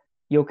defended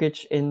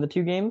Jokic in the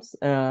two games.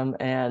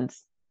 And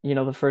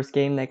the first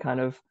game they kind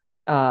of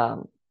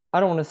I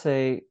don't want to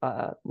say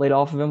laid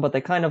off of him, but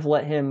they kind of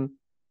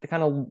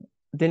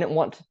didn't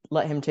want to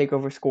let him take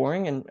over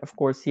scoring. And of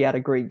course he had a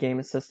great game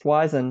assist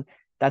wise, and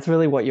that's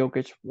really what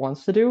Jokic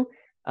wants to do,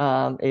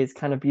 is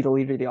kind of be the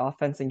leader of the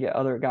offense and get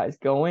other guys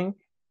going.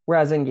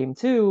 Whereas in game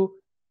two,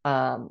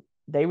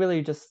 they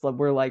really just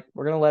we're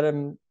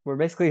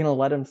basically gonna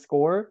let him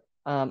score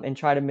and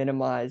try to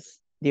minimize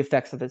the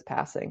effects of his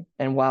passing.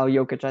 And while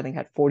Jokic I think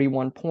had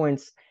 41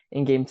 points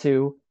in game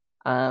two,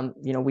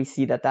 we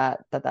see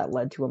that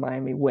led to a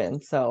Miami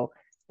win. So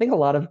I think a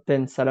lot have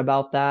been said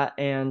about that,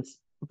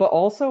 but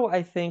also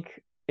I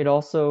think it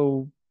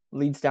also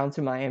leads down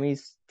to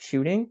Miami's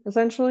shooting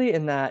essentially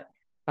in that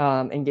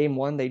in game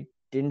one they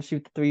didn't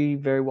shoot the three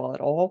very well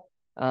at all.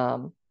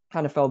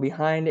 Kind of fell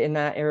behind in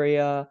that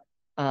area.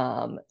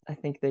 I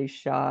think they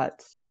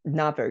shot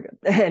not very good.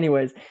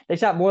 Anyways, they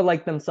shot more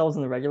like themselves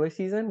in the regular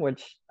season,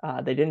 which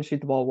they didn't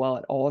shoot the ball well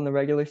at all in the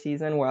regular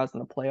season, whereas in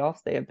the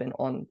playoffs they have been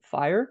on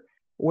fire.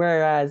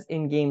 Whereas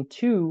in game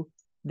two,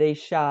 they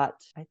shot,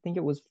 I think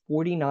it was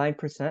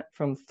 49%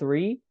 from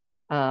three.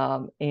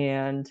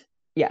 And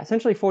yeah,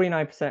 essentially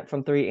 49%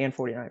 from three and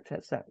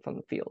 49% from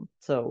the field.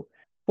 So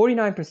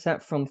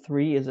 49% from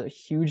three is a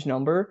huge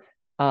number.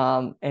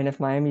 And if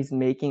Miami's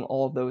making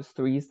all of those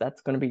threes,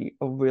 that's going to be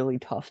a really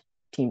tough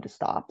team to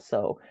stop.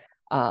 So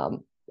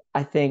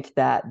I think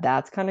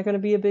that's kind of going to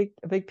be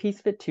a big piece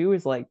of it too,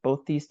 is like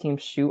both these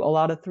teams shoot a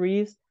lot of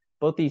threes.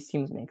 Both these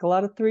teams make a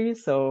lot of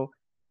threes. So,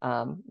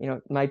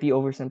 it might be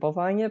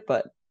oversimplifying it,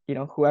 but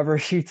whoever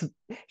shoots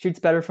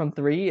better from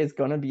three is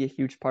going to be a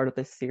huge part of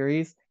this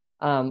series.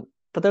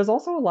 But there's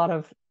also a lot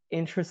of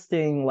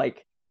interesting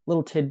like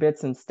little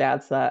tidbits and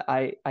stats that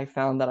I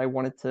found that I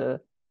wanted to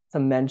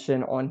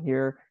mention on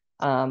here.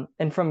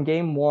 And from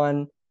game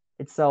one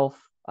itself,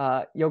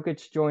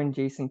 Jokic joined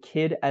Jason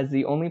Kidd as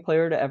the only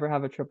player to ever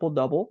have a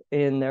triple-double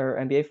in their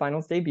NBA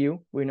Finals debut.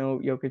 We know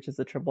Jokic is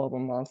a triple-double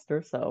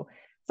monster, so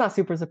it's not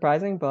super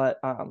surprising, but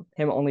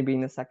him only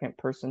being the second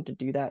person to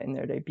do that in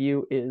their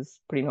debut is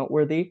pretty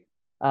noteworthy.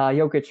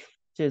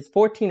 Jokic's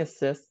 14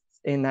 assists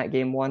in that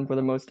game one were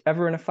the most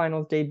ever in a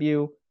Finals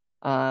debut.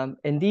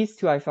 And these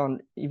two I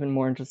found even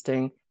more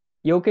interesting.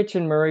 Jokic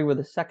and Murray were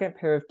the second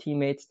pair of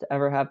teammates to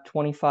ever have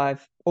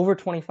over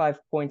 25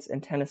 points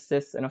and 10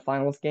 assists in a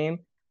Finals game,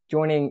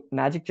 joining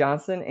Magic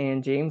Johnson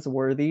and James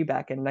Worthy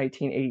back in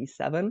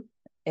 1987.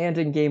 And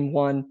in game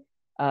one,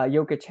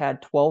 Jokic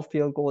had 12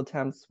 field goal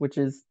attempts, which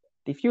is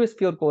the fewest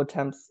field goal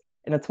attempts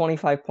in a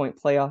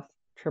 25-point playoff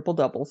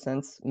triple-double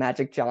since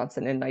Magic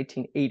Johnson in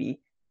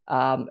 1980.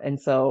 And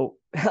so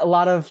a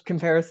lot of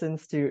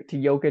comparisons to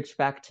Jokic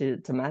back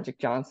to Magic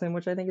Johnson,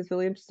 which I think is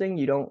really interesting.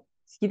 You don't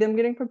see them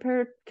getting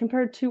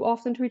compared too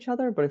often to each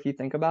other, but if you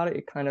think about it,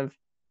 it kind of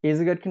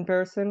is a good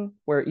comparison,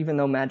 where even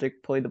though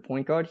Magic played the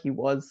point guard, he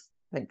was,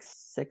 I think,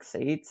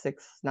 6'8",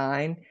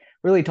 6'9",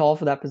 really tall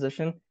for that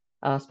position,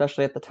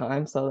 especially at the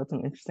time. So that's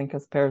an interesting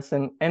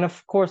comparison. And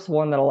of course,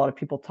 one that a lot of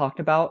people talked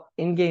about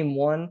in game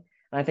one,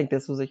 And I think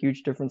this was a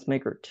huge difference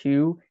maker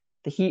too.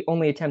 The Heat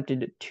only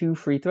attempted 2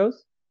 free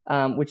throws,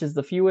 which is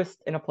the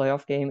fewest in a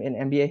playoff game in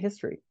NBA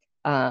history.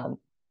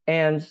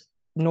 And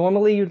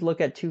normally you'd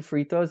look at 2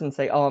 free throws and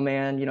say, oh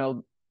man,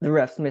 the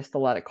refs missed a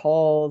lot of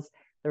calls.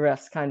 The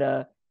refs kind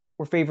of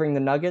were favoring the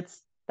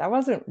Nuggets. That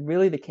wasn't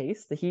really the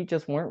case. The Heat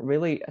just weren't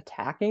really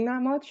attacking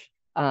that much.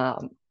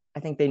 I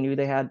think they knew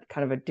they had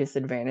kind of a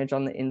disadvantage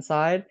on the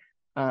inside.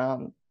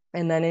 And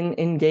then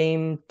in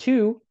game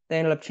 2, they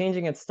ended up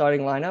changing its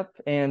starting lineup,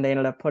 and they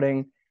ended up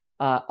putting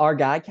our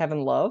guy,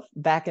 Kevin Love,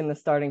 back in the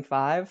starting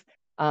 5.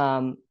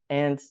 And,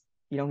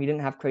 he didn't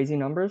have crazy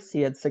numbers.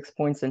 He had 6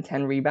 points and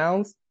 10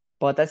 rebounds,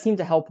 but that seemed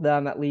to help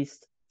them, at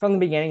least from the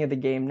beginning of the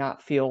game,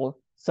 not feel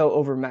so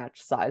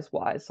overmatched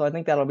size-wise. So I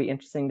think that'll be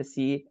interesting to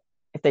see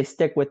if they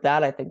stick with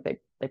that. I think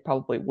they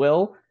probably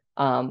will.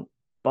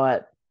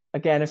 But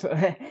again,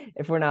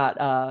 if we're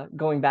not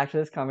going back to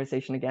this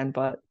conversation again,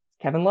 but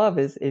Kevin Love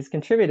is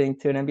contributing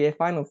to an NBA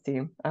Finals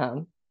team,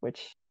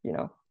 which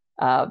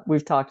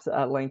we've talked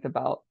at length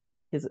about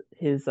his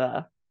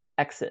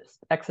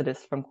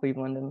exodus from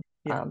Cleveland, and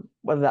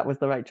whether that was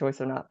the right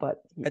choice or not.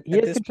 But he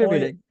is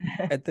contributing.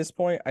 At this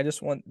point, I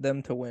just want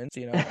them to win.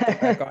 So,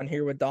 get back on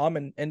here with Dom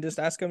and just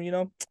ask him.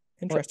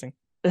 Interesting.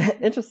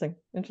 Interesting,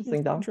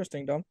 Dom.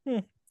 Interesting, Dom.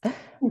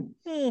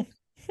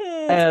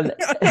 And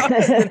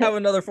then have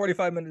another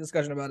 45-minute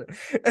discussion about it.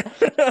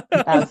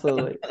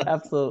 Absolutely.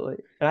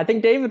 And I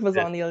think David was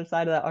on the other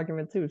side of that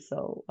argument too,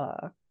 so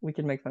we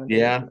can make fun of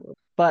David. Yeah.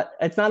 But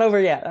it's not over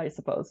yet, I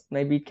suppose.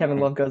 Maybe Kevin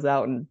Love goes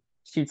out and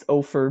shoots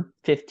 0 for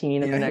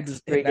 15 in the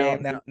next 3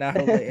 games. Now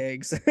he'll lay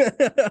eggs.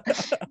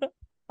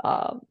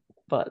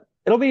 But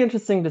it'll be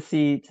interesting to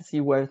see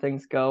where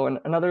things go. And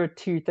another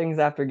 2 things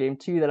after game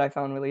 2 that I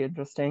found really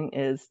interesting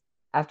is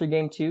after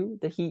game 2,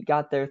 the Heat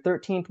got their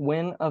 13th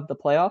win of the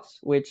playoffs,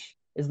 which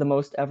is the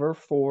most ever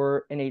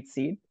for an 8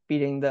 seed,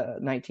 beating the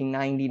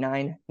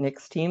 1999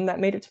 Knicks team that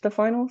made it to the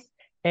finals.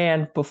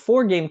 And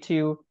before game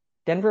 2,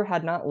 Denver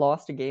had not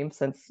lost a game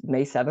since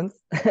May 7th,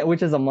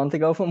 which is a month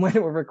ago from when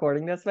we're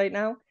recording this right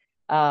now.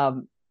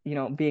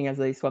 Being as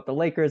they swept the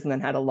Lakers and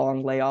then had a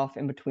long layoff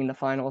in between the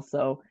finals.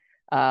 So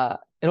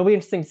it'll be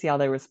interesting to see how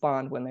they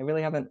respond when they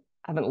really haven't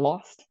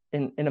lost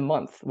in a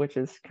month, which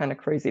is kind of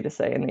crazy to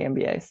say in the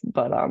NBA.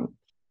 But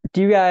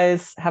do you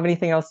guys have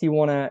anything else you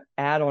want to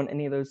add on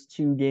any of those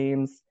 2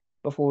 games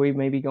before we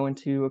maybe go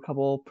into a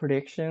couple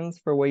predictions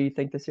for where you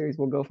think the series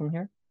will go from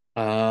here?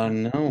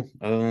 No,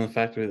 other than the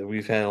fact that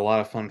we've had a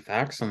lot of fun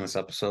facts on this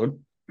episode.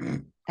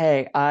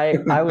 Hey,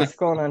 I was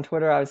scrolling on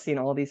Twitter. I was seeing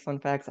all these fun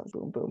facts. I was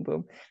boom, boom,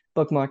 boom,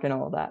 bookmarking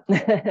all of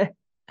that.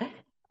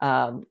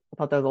 I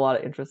thought there was a lot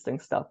of interesting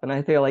stuff. And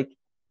I feel like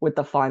with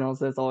the finals,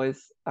 there's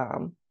always,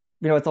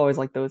 it's always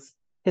like those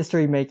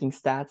history-making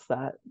stats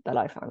that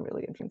I found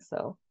really interesting.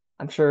 So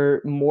I'm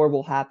sure more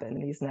will happen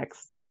in these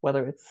next,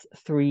 whether it's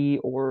 3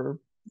 or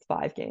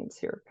 5 games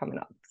here coming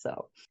up.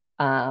 So,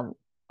 all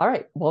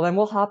right. Well, then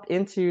we'll hop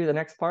into the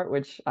next part,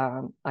 which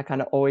I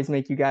kind of always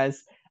make you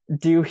guys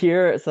do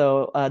here.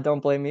 So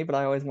don't blame me, but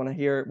I always want to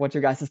hear what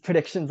your guys'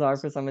 predictions are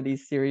for some of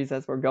these series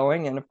as we're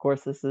going. And of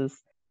course, this is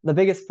the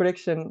biggest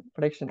prediction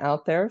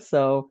out there.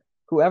 So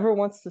whoever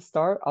wants to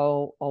start,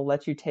 I'll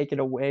let you take it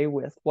away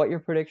with what your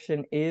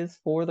prediction is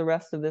for the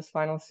rest of this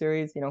final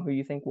series, who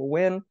you think will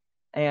win.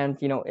 And,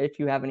 if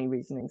you have any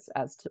reasonings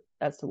as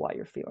to why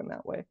you're feeling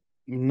that way.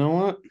 You know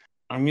what?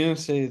 I'm going to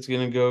say it's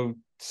going to go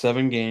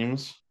 7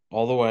 games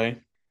all the way.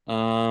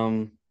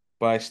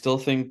 But I still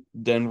think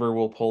Denver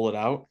will pull it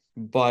out.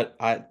 But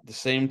at the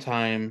same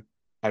time,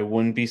 I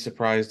wouldn't be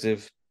surprised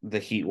if the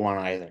Heat won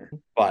either.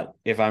 But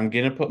if I'm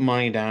going to put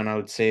money down, I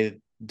would say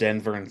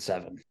Denver in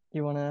 7.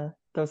 You want to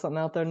throw something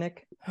out there,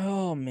 Nick?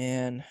 Oh,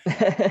 man.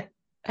 I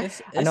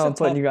know I'm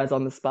putting you guys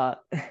on the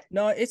spot.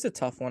 No, it's a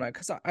tough one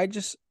because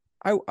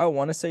I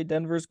want to say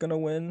Denver's gonna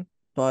win,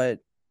 but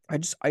I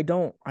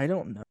don't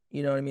know.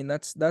 You know what I mean?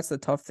 That's the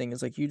tough thing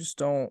is like you just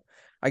don't.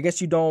 I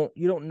guess you don't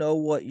know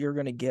what you're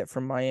gonna get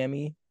from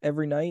Miami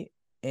every night,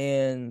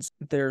 and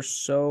they're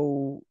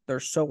so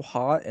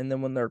hot, and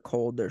then when they're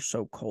cold, they're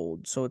so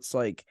cold. So it's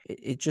like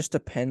it just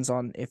depends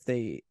on if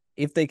they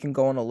can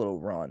go on a little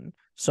run.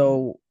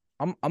 So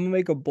I'm gonna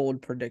make a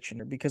bold prediction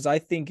here because I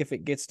think if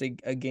it gets to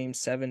a game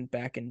 7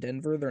 back in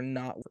Denver,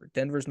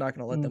 Denver's not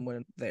gonna let them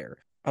win there.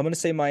 I'm going to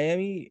say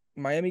Miami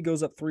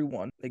goes up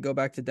 3-1. They go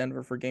back to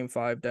Denver for game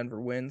 5.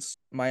 Denver wins.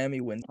 Miami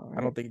wins. I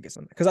don't think it gets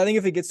them. Because I think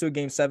if it gets to a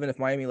game 7, if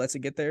Miami lets it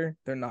get there,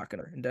 they're not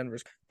going to. And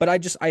Denver's. But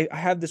I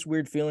have this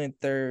weird feeling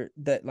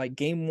that like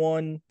game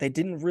 1, they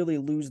didn't really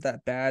lose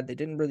that bad. They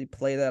didn't really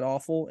play that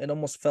awful. It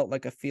almost felt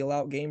like a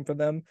feel-out game for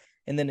them.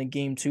 And then in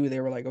game 2,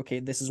 they were like,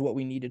 okay, this is what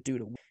we need to do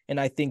to win. And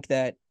I think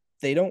that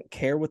they don't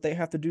care what they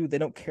have to do. They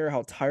don't care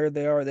how tired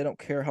they are. They don't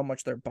care how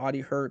much their body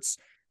hurts.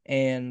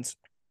 And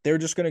they're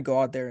just going to go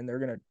out there and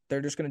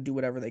they're just going to do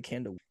whatever they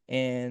can to win.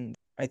 And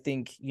I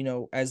think,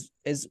 as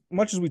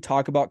much as we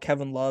talk about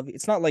Kevin Love,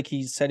 it's not like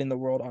he's setting the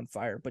world on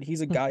fire, but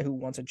he's a guy who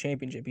wants a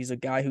championship. He's a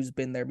guy who's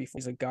been there before.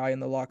 He's a guy in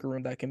the locker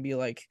room that can be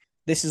like,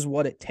 this is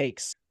what it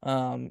takes.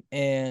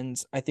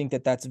 And I think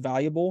that that's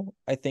valuable.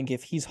 I think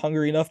if he's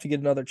hungry enough to get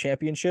another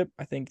championship,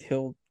 I think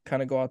he'll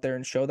kind of go out there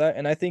and show that.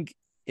 And I think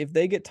if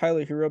they get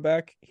Tyler Hero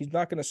back, he's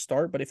not going to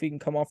start, but if he can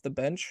come off the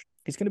bench,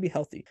 he's going to be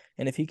healthy.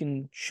 And if he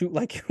can shoot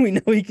like we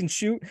know he can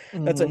shoot,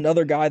 that's Mhm.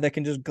 another guy that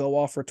can just go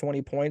off for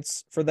 20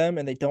 points for them,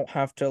 and they don't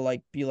have to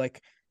like be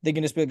like they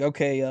can just be like,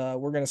 okay,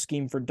 we're gonna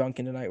scheme for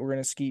Duncan tonight. We're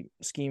gonna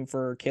scheme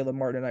for Caleb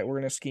Martin tonight. We're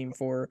gonna scheme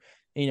for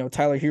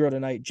Tyler Hero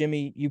tonight.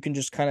 Jimmy, you can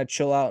just kind of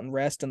chill out and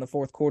rest in the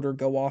fourth quarter,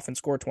 go off and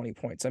score 20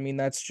 points. I mean,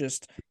 that's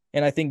just,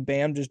 and I think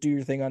Bam, just do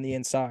your thing on the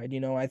inside.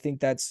 I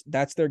think that's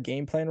their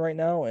game plan right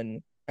now,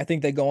 and I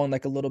think they go on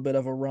like a little bit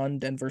of a run.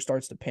 Denver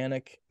starts to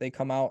panic. They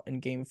come out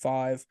in game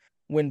 5,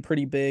 win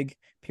pretty big.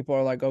 People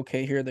are like,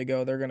 okay, here they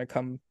go. They're gonna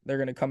come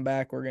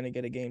back. We're gonna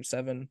get a game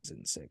 7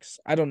 and 6.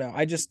 I don't know.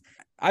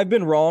 I've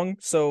been wrong,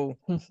 so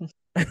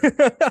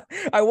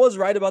I was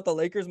right about the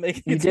Lakers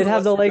making You it to did the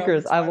have the Western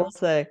Lakers, Conference I will Finals.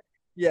 say.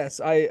 Yes,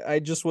 I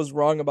just was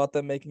wrong about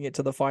them making it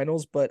to the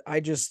finals, but I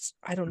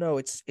don't know.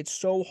 It's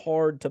so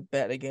hard to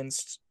bet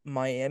against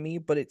Miami,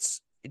 but it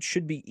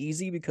should be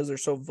easy because they're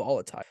so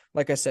volatile.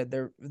 Like I said,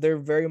 they're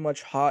very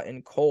much hot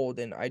and cold,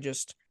 and I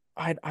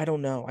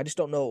don't know. I just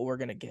don't know what we're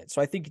gonna get.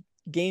 So I think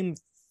game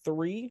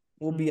 3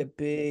 will be a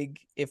big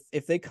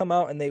if they come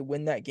out and they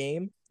win that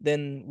game,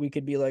 then we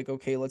could be like,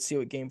 okay, let's see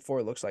what game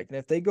 4 looks like. And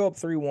if they go up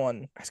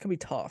 3-1, that's gonna be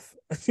tough.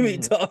 It's gonna be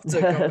tough to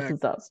come back. It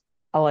does.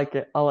 I like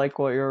it. I like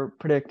what you're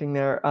predicting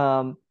there.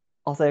 I'll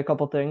say a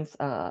couple things.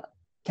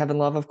 Kevin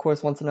Love, of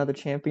course, wants another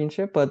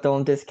championship, but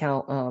don't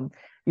discount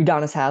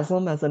Udonis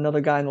Haslem as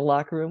another guy in the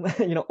locker room.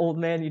 Old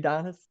man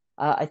Udonis.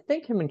 I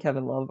think him and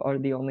Kevin Love are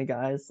the only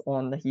guys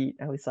on the Heat,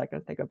 at least I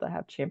can think of, that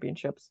have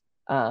championships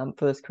for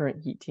this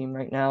current Heat team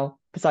right now.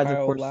 Besides, of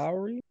Kyle course,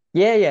 Lowry?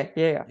 yeah.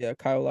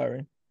 Kyle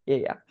Lowry.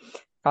 Yeah.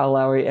 Kyle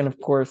Lowry, and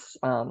of course,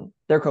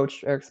 their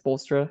coach, Eric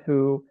Spoelstra,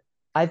 who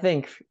I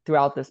think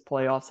throughout this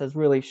playoffs has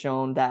really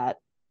shown that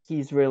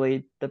he's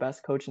really the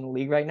best coach in the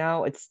league right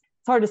now. It's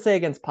hard to say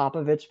against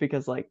Popovich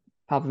because like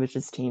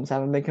Popovich's teams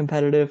haven't been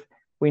competitive.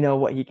 We know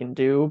what he can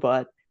do,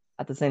 but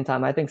at the same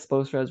time, I think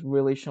Spoelstra has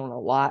really shown a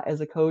lot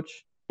as a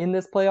coach in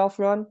this playoff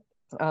run.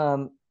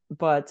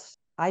 But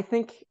I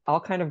think I'll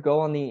kind of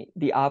go on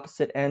the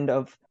opposite end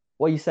of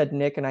what you said,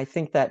 Nick, and I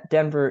think that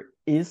Denver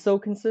is so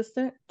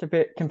consistent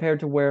compared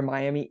to where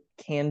Miami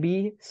can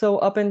be so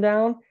up and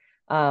down,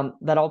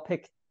 that I'll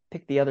pick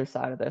the other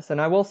side of this.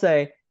 And I will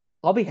say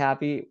I'll be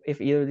happy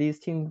if either of these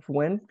teams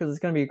win because it's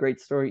going to be a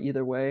great story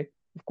either way.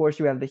 Of course,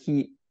 you have the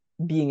Heat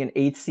being an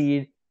 8th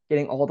seed,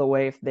 getting all the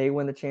way. If they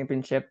win the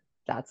championship,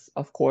 that's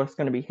of course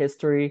going to be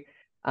history.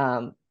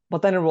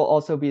 But then it will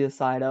also be the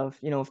side of,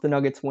 if the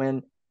Nuggets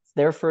win, it's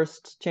their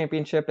first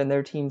championship and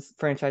their team's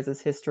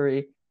franchise's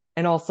history.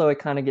 And also it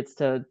kind of gets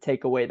to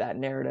take away that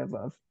narrative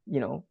of,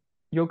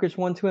 Jokic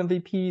won 2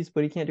 MVPs,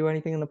 but he can't do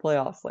anything in the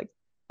playoffs. Like,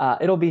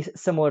 it'll be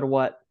similar to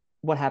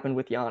what happened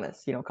with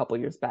Giannis, a couple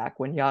years back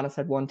when Giannis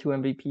had won 2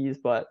 MVPs,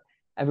 but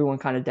everyone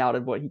kind of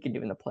doubted what he could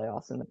do in the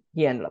playoffs, and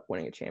he ended up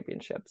winning a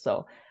championship.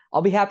 So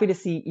I'll be happy to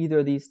see either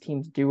of these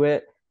teams do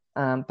it.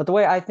 But the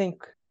way I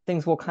think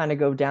things will kind of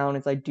go down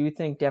is I do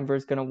think Denver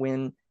is going to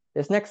win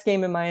this next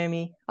game in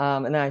Miami,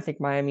 and then I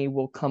think Miami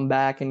will come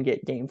back and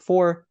get game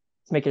 4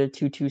 to make it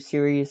a 2-2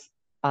 series.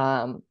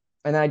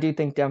 And I do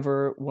think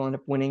Denver will end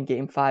up winning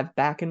game 5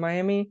 back in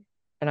Miami.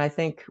 And I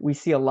think we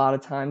see a lot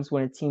of times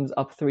when a team's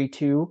up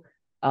 3-2,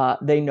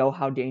 they know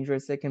how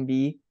dangerous it can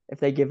be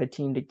if they give a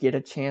team to get a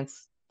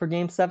chance for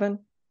game 7.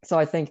 So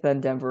I think then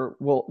Denver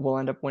will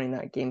end up winning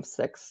that game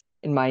 6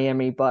 in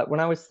Miami. But when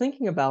I was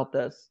thinking about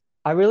this,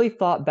 I really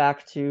thought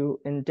back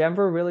to, and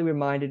Denver really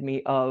reminded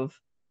me of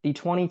the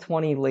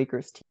 2020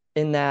 Lakers team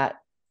in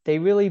that they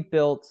really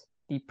built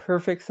the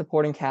perfect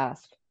supporting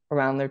cast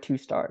around their 2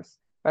 stars,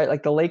 right?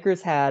 Like the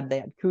Lakers they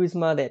had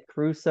Kuzma, they had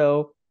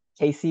Caruso,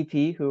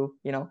 KCP, who,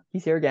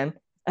 he's here again,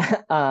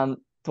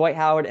 Dwight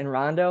Howard and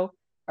Rondo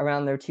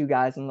around their 2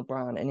 guys in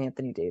LeBron and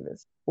Anthony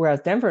Davis.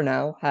 Whereas Denver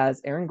now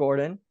has Aaron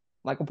Gordon,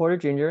 Michael Porter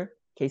Jr.,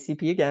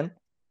 KCP again,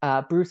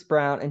 Bruce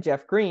Brown, and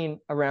Jeff Green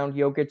around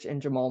Jokic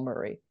and Jamal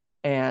Murray.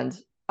 And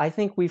I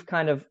think we've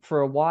kind of, for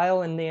a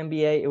while in the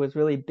NBA, it was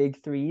really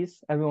big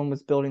threes. Everyone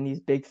was building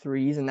these big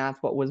threes, and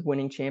that's what was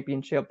winning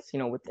championships,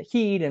 with the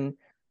Heat and,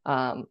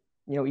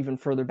 even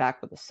further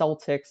back with the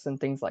Celtics and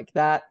things like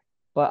that.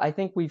 But I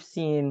think we've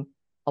seen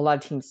a lot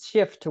of teams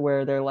shift to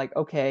where they're like,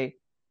 okay,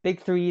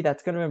 big 3,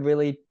 that's going to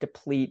really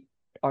deplete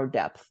our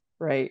depth,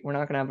 right? We're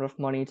not going to have enough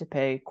money to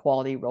pay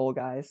quality role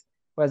guys.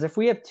 Whereas if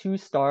we have 2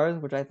 stars,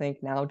 which I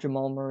think now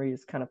Jamal Murray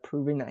is kind of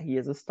proving that he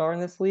is a star in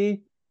this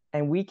league,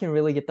 and we can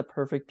really get the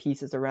perfect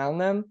pieces around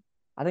them,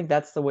 I think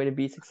that's the way to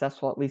be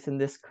successful, at least in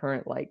this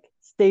current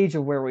stage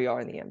of where we are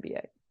in the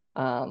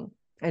NBA.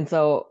 And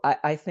so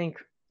I think,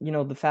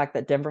 the fact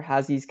that Denver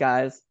has these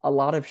guys, a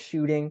lot of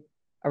shooting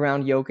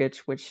around Jokic,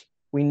 which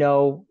we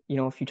know,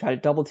 if you try to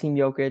double team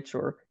Jokic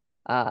or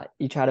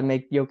you try to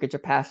make Jokic a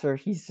passer,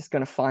 he's just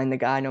going to find the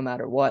guy no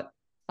matter what.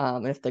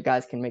 If the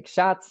guys can make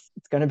shots,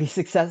 it's going to be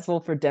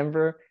successful for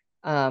Denver.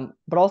 But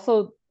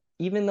also,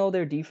 even though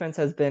their defense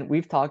has been,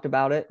 we've talked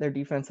about it, their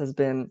defense has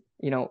been,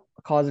 a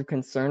cause of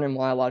concern and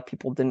why a lot of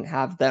people didn't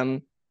have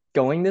them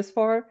going this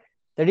far.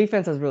 Their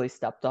defense has really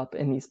stepped up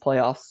in these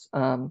playoffs.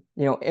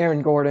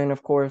 Aaron Gordon,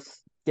 of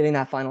course, getting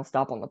that final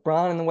stop on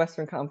LeBron in the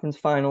Western Conference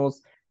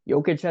Finals.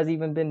 Jokic has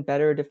even been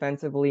better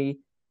defensively.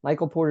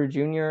 Michael Porter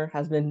Jr.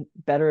 has been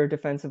better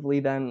defensively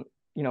than,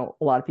 a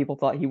lot of people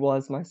thought he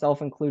was,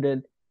 myself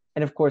included.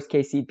 And of course,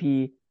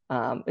 KCP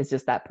is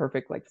just that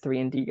perfect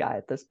 3-and-D guy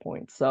at this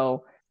point.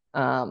 So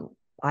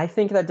I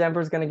think that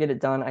Denver's going to get it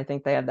done. I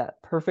think they have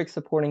that perfect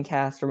supporting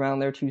cast around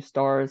their two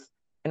stars.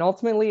 And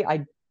ultimately,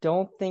 I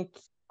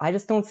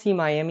just don't see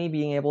Miami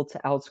being able to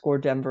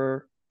outscore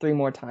Denver 3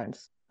 more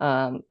times.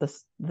 The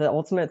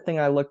ultimate thing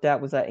I looked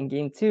at was that in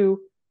game 2,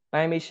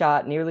 Miami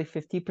shot nearly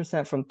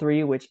 50% from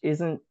 3, which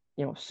isn't,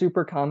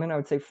 super common. I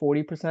would say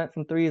 40%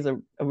 from 3 is a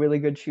really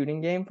good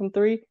shooting game from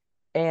 3.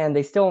 And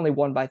they still only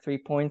won by 3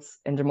 points.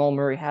 And Jamal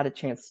Murray had a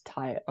chance to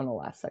tie it on a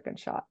last second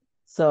shot.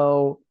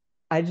 So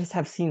I just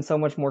have seen so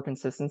much more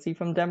consistency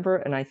from Denver.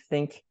 And I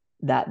think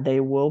that they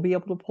will be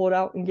able to pull it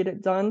out and get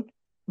it done.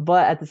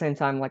 But at the same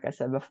time, like I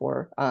said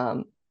before,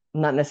 I'm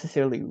not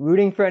necessarily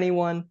rooting for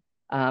anyone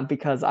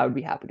because I would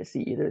be happy to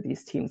see either of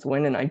these teams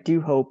win. And I do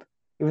hope,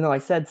 even though I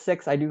said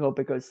 6, I do hope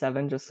it goes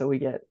 7 just so we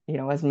get,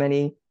 as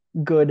many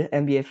good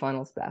NBA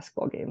Finals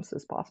basketball games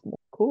as possible.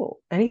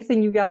 Cool.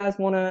 Anything you guys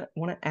want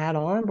to add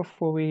on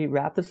before we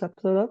wrap this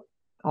episode up?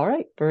 All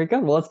right, very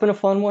good. Well, it's been a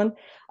fun one.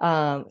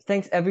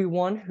 Thanks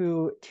everyone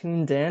who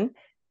tuned in.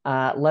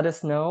 Let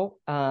us know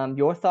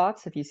your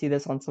thoughts if you see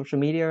this on social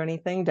media or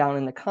anything down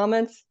in the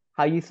comments,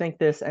 how you think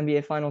this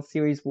NBA Finals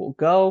series will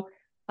go.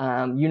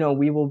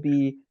 We will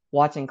be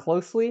watching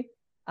closely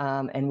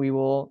and we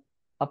will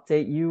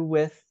update you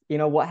with,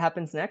 what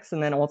happens next,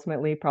 and then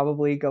ultimately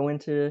probably go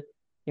into,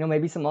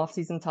 maybe some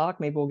off-season talk.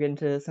 Maybe we'll get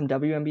into some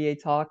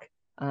WNBA talk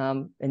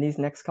in these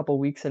next couple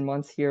weeks and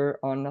months here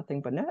on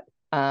Nothing But Net.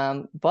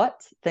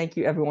 But thank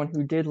you everyone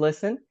who did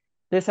listen.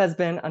 This has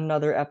been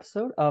another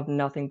episode of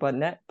Nothing But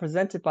Net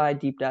presented by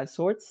Deep Dive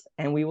Sorts,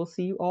 and we will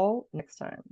see you all next time.